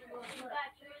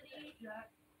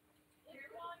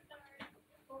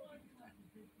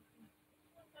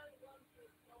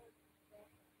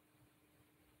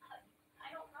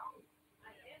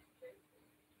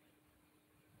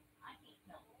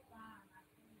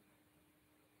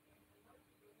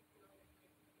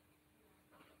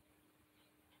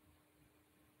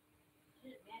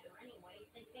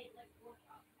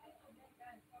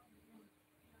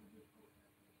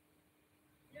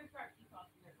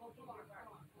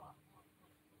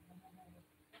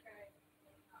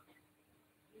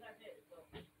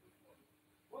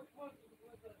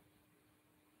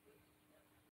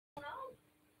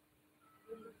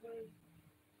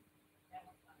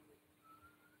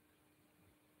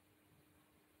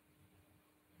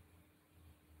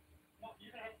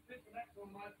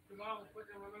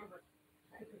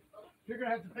 You're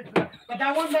gonna have to fix that. But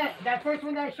that one that first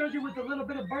one that I showed you with a little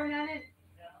bit of burn on it,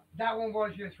 that one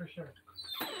was yours for sure.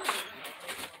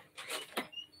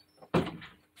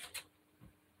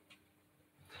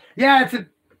 Yeah,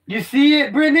 you see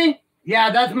it, Brittany?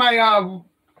 Yeah, that's my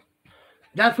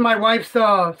wife's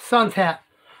son's hat.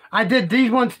 I did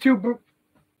these ones too.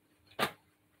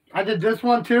 I did this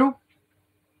one too.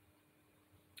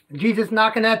 Jesus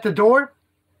knocking at the door.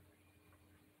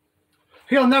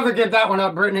 He'll never give that one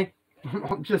up, Brittany.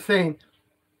 I'm just saying.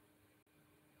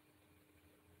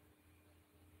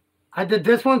 I did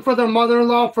this one for their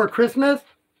mother-in-law for Christmas.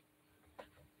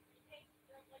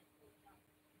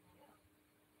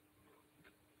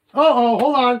 Uh-oh,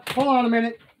 hold on. Hold on a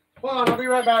minute. Hold on, I'll be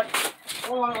right back.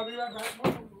 Hold on, I'll be right back.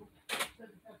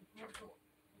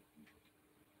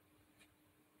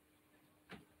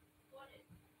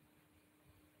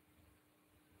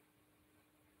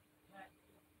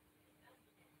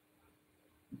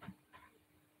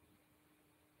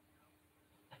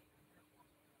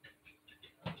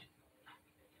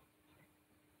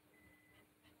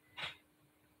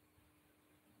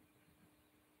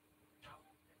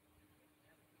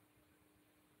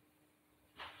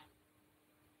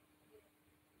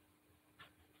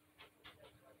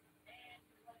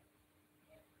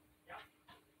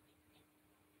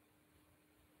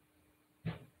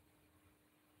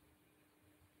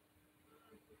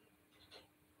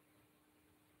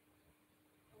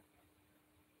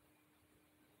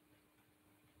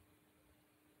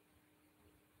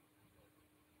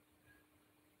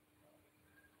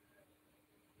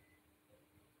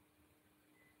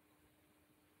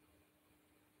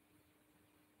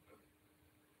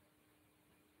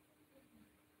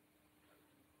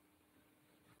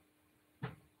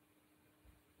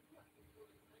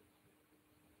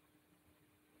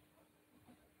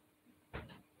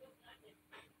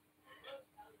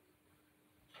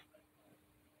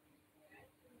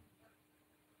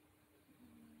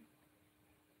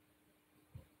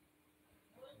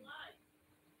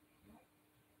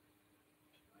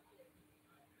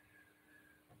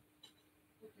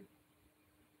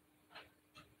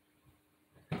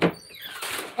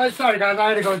 Sorry, guys. I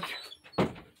had to go.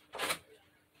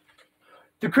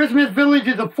 The Christmas Village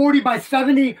is a 40 by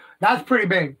 70. That's pretty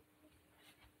big.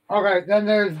 Okay, then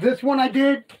there's this one I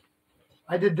did.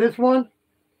 I did this one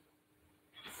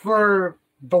for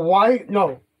the wife.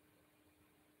 No.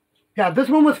 Yeah, this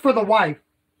one was for the wife.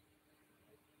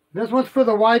 This one's for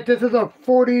the wife. This is a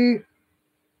 40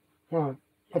 by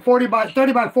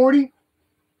 30 by 40.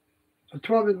 A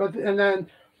 12, and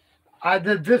then I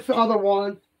did this other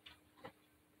one.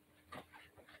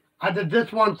 I did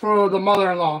this one for the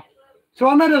mother-in-law. So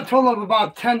I'm at a total of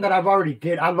about 10 that I've already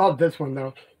did. I love this one,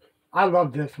 though. I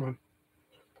love this one.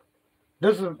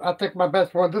 This is, I think, my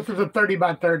best one. This is a 30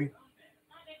 by 30.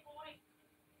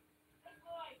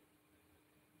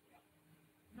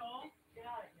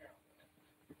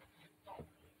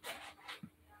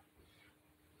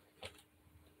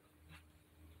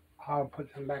 I'll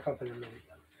put them back up in a minute.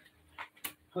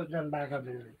 Put them back up in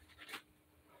a minute.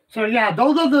 So yeah,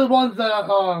 those are the ones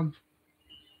that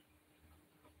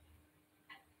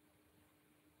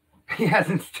he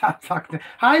hasn't stopped talking.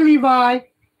 Hi, Levi.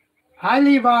 Hi,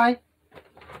 Levi.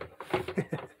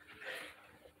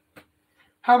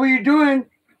 How are you doing?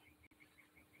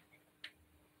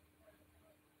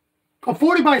 A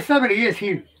 40 by 70 is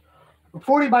huge. A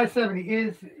 40 by 70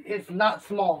 is not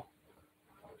small.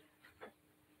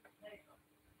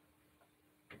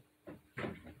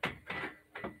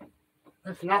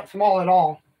 It's not small at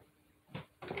all.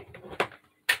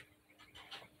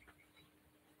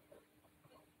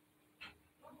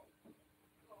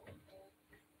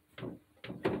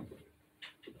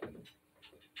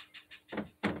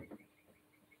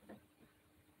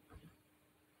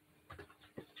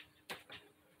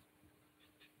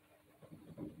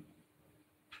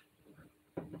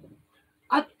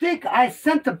 I think I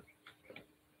sent the.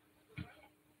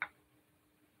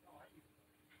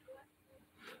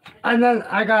 And then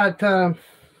I got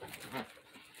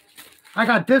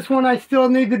this one I still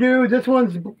need to do. This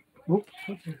one's. Oops,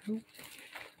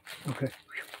 okay.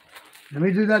 Let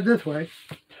me do that this way.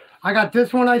 I got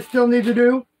this one I still need to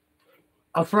do.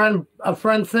 A friend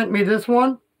sent me this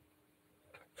one.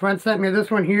 Friend sent me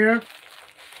this one here.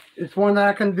 It's one that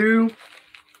I can do.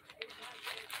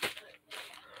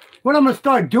 What I'm going to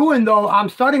start doing, though, I'm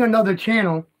starting another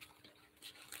channel.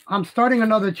 It's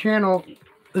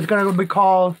going to be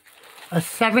called a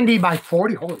 70 by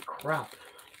 40. Holy crap.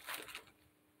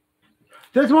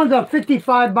 This one's a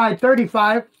 55 by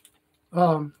 35.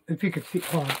 If you could see.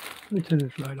 Oh, let me turn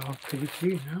this light off. Can you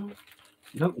see it now?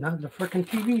 Nope, not the freaking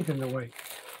TV's in the way.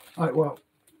 All right, well.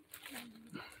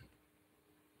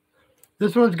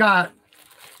 This one's got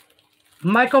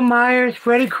Michael Myers,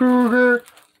 Freddy Krueger,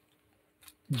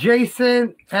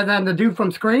 Jason, and then the dude from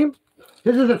Scream.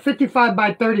 This is a 55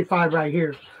 by 35 right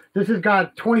here. This has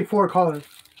got 24 colors.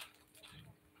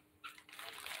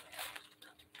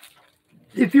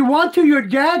 If you want to, your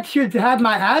dad should have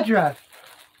my address.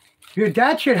 Your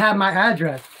dad should have my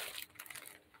address.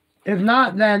 If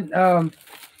not, then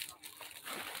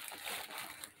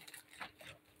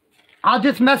I'll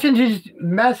just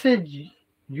message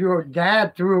your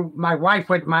dad through my wife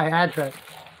with my address.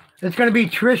 It's going to be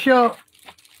Trisha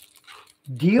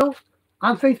Deal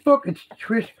on Facebook. It's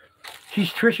Trish. She's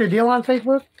Trisha Deal on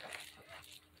Facebook.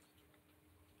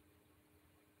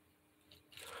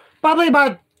 Probably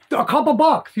about a couple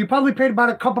bucks. You probably paid about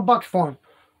a couple bucks for him.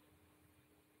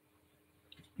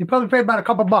 You probably paid about a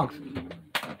couple bucks.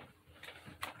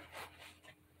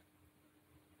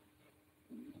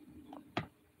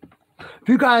 If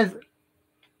you guys,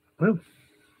 well,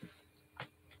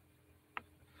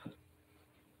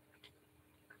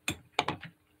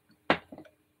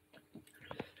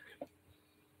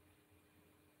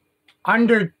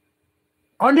 under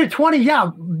 20, yeah,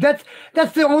 that's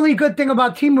the only good thing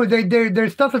about Temu. Their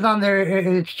stuff is on there.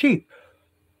 It's cheap.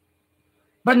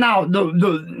 But now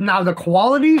the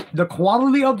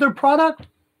quality of their product.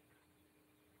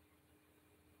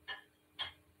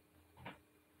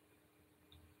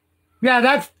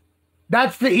 Yeah,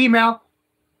 that's the email.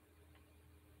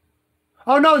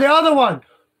 Oh no, the other one.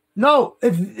 No,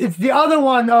 it's the other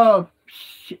one.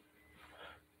 Shit.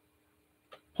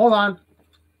 Hold on.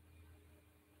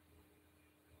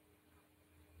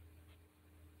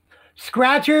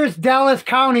 Scratchers, Dallas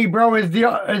County, bro, is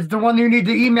the one you need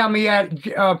to email me at.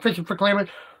 Fishing for Claimers.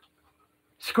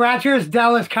 Scratchers,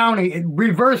 Dallas County.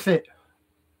 Reverse it.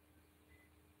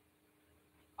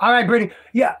 All right, Brittany.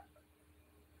 Yeah.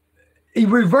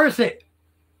 Reverse it.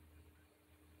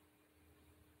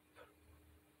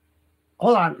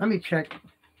 Hold on. Let me check.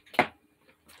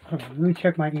 Hold on, let me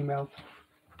check my email.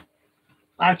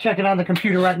 I'll check it on the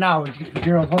computer right now.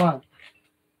 Gerald, hold on.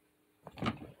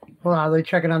 Hold on. Let me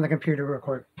check it on the computer real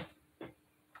quick.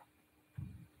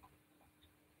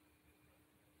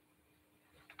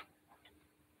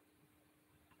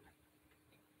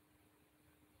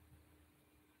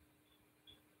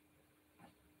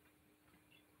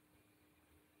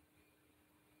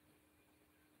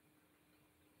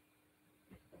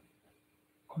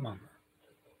 Come on.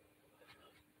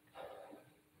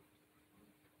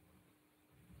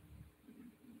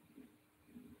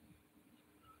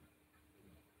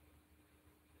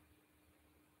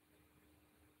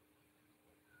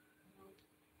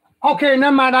 Okay,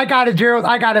 never mind. I got it, Gerald.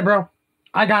 I got it, bro.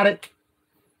 I got it.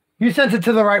 You sent it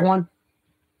to the right one.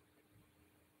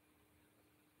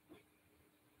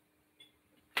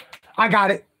 I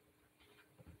got it.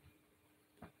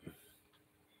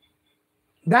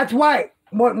 That's why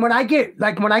when I get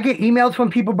emails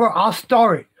from people, bro, I'll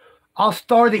store it. I'll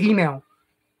store the email.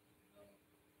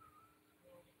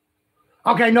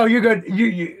 Okay, no, you're good.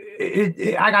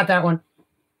 I got that one.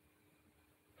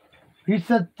 You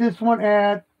said this one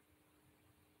at.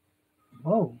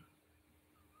 Whoa.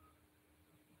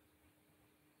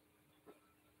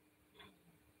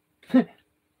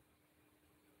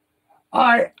 All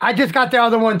right, I just got the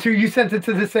other one too. You sent it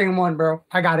to the same one, bro.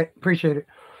 I got it. Appreciate it.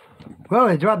 Well,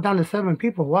 it dropped down to 7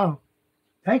 people. Wow.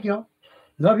 Thank y'all.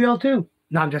 Love y'all too.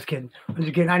 No, I'm just kidding. I'm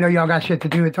just kidding. I know y'all got shit to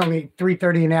do. It's only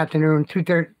 3:30 in the afternoon.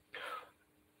 2:30.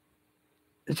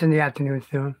 It's in the afternoon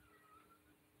soon.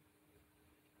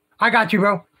 I got you,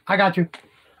 bro. I got you.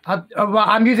 Well,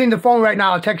 I'm using the phone right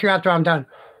now. I'll text you after I'm done.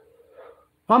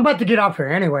 I'm about to get off here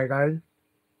anyway, guys.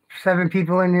 7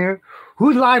 people in here.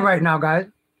 Who's live right now, guys?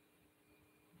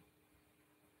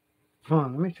 Hold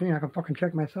on, let me see. I can fucking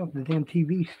check myself. The damn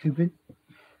TV, stupid.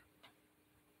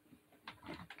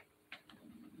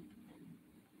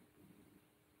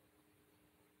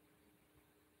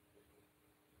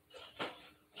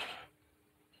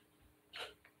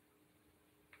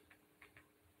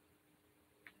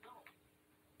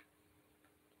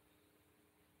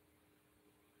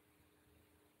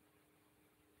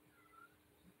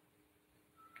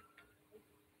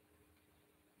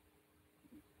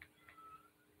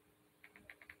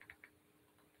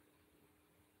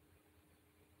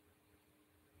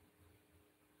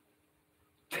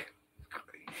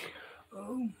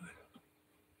 Oh.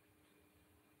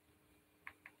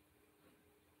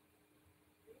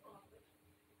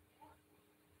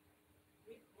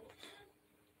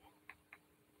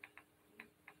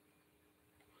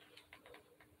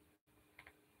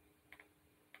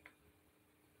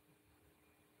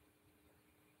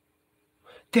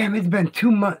 Damn, it's been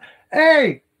 2 months.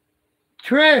 Hey,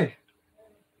 Trish.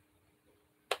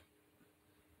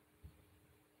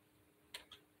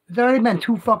 It's already been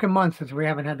 2 fucking months since we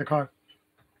haven't had the car.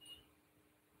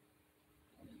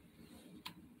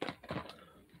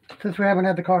 Since we haven't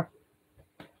had the car.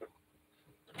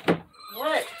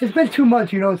 What? It's been 2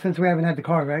 months, since we haven't had the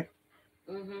car, right?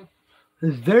 Mm-hmm.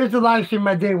 There's the live stream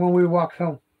I did when we walked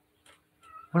home.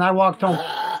 When I walked home.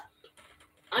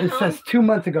 It says 2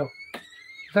 months ago.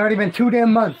 It's already been 2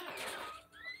 damn months.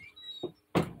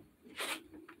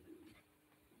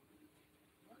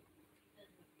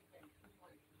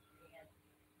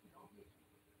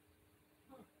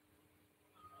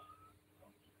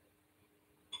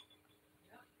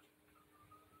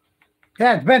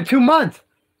 Yeah, it's been 2 months.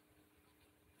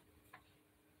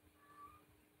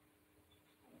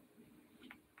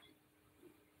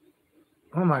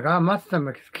 Oh my God, my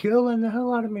stomach is killing the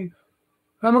hell out of me.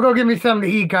 I'm going to go get me something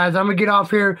to eat, guys. I'm going to get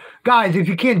off here. Guys, if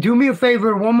you can, do me a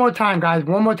favor one more time, guys.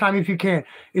 One more time if you can.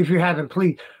 If you haven't,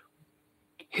 please.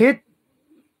 Hit.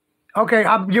 Okay,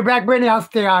 you're back, Brittany. I'll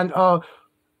stay on.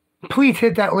 Please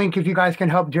hit that link if you guys can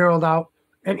help Gerald out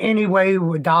in any way,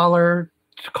 $1,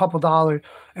 a couple dollars,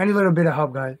 any little bit of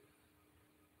help, guys.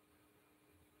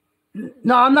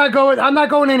 No, I'm not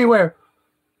going anywhere.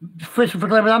 Fishing for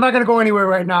Clemens. I'm not going to go anywhere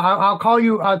right now. I'll call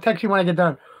you. I'll text you when I get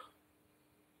done.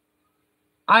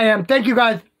 I am. Thank you,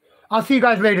 guys. I'll see you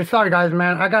guys later. Sorry, guys,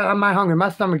 man. I'm not hungry. My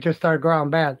stomach just started growling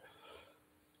bad.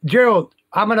 Gerald,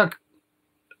 I'm going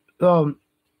to...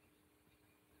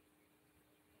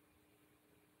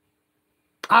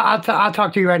 I'll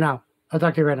talk to you right now. I'll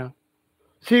talk to you right now.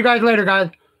 See you guys later, guys.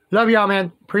 Love y'all,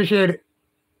 man. Appreciate it.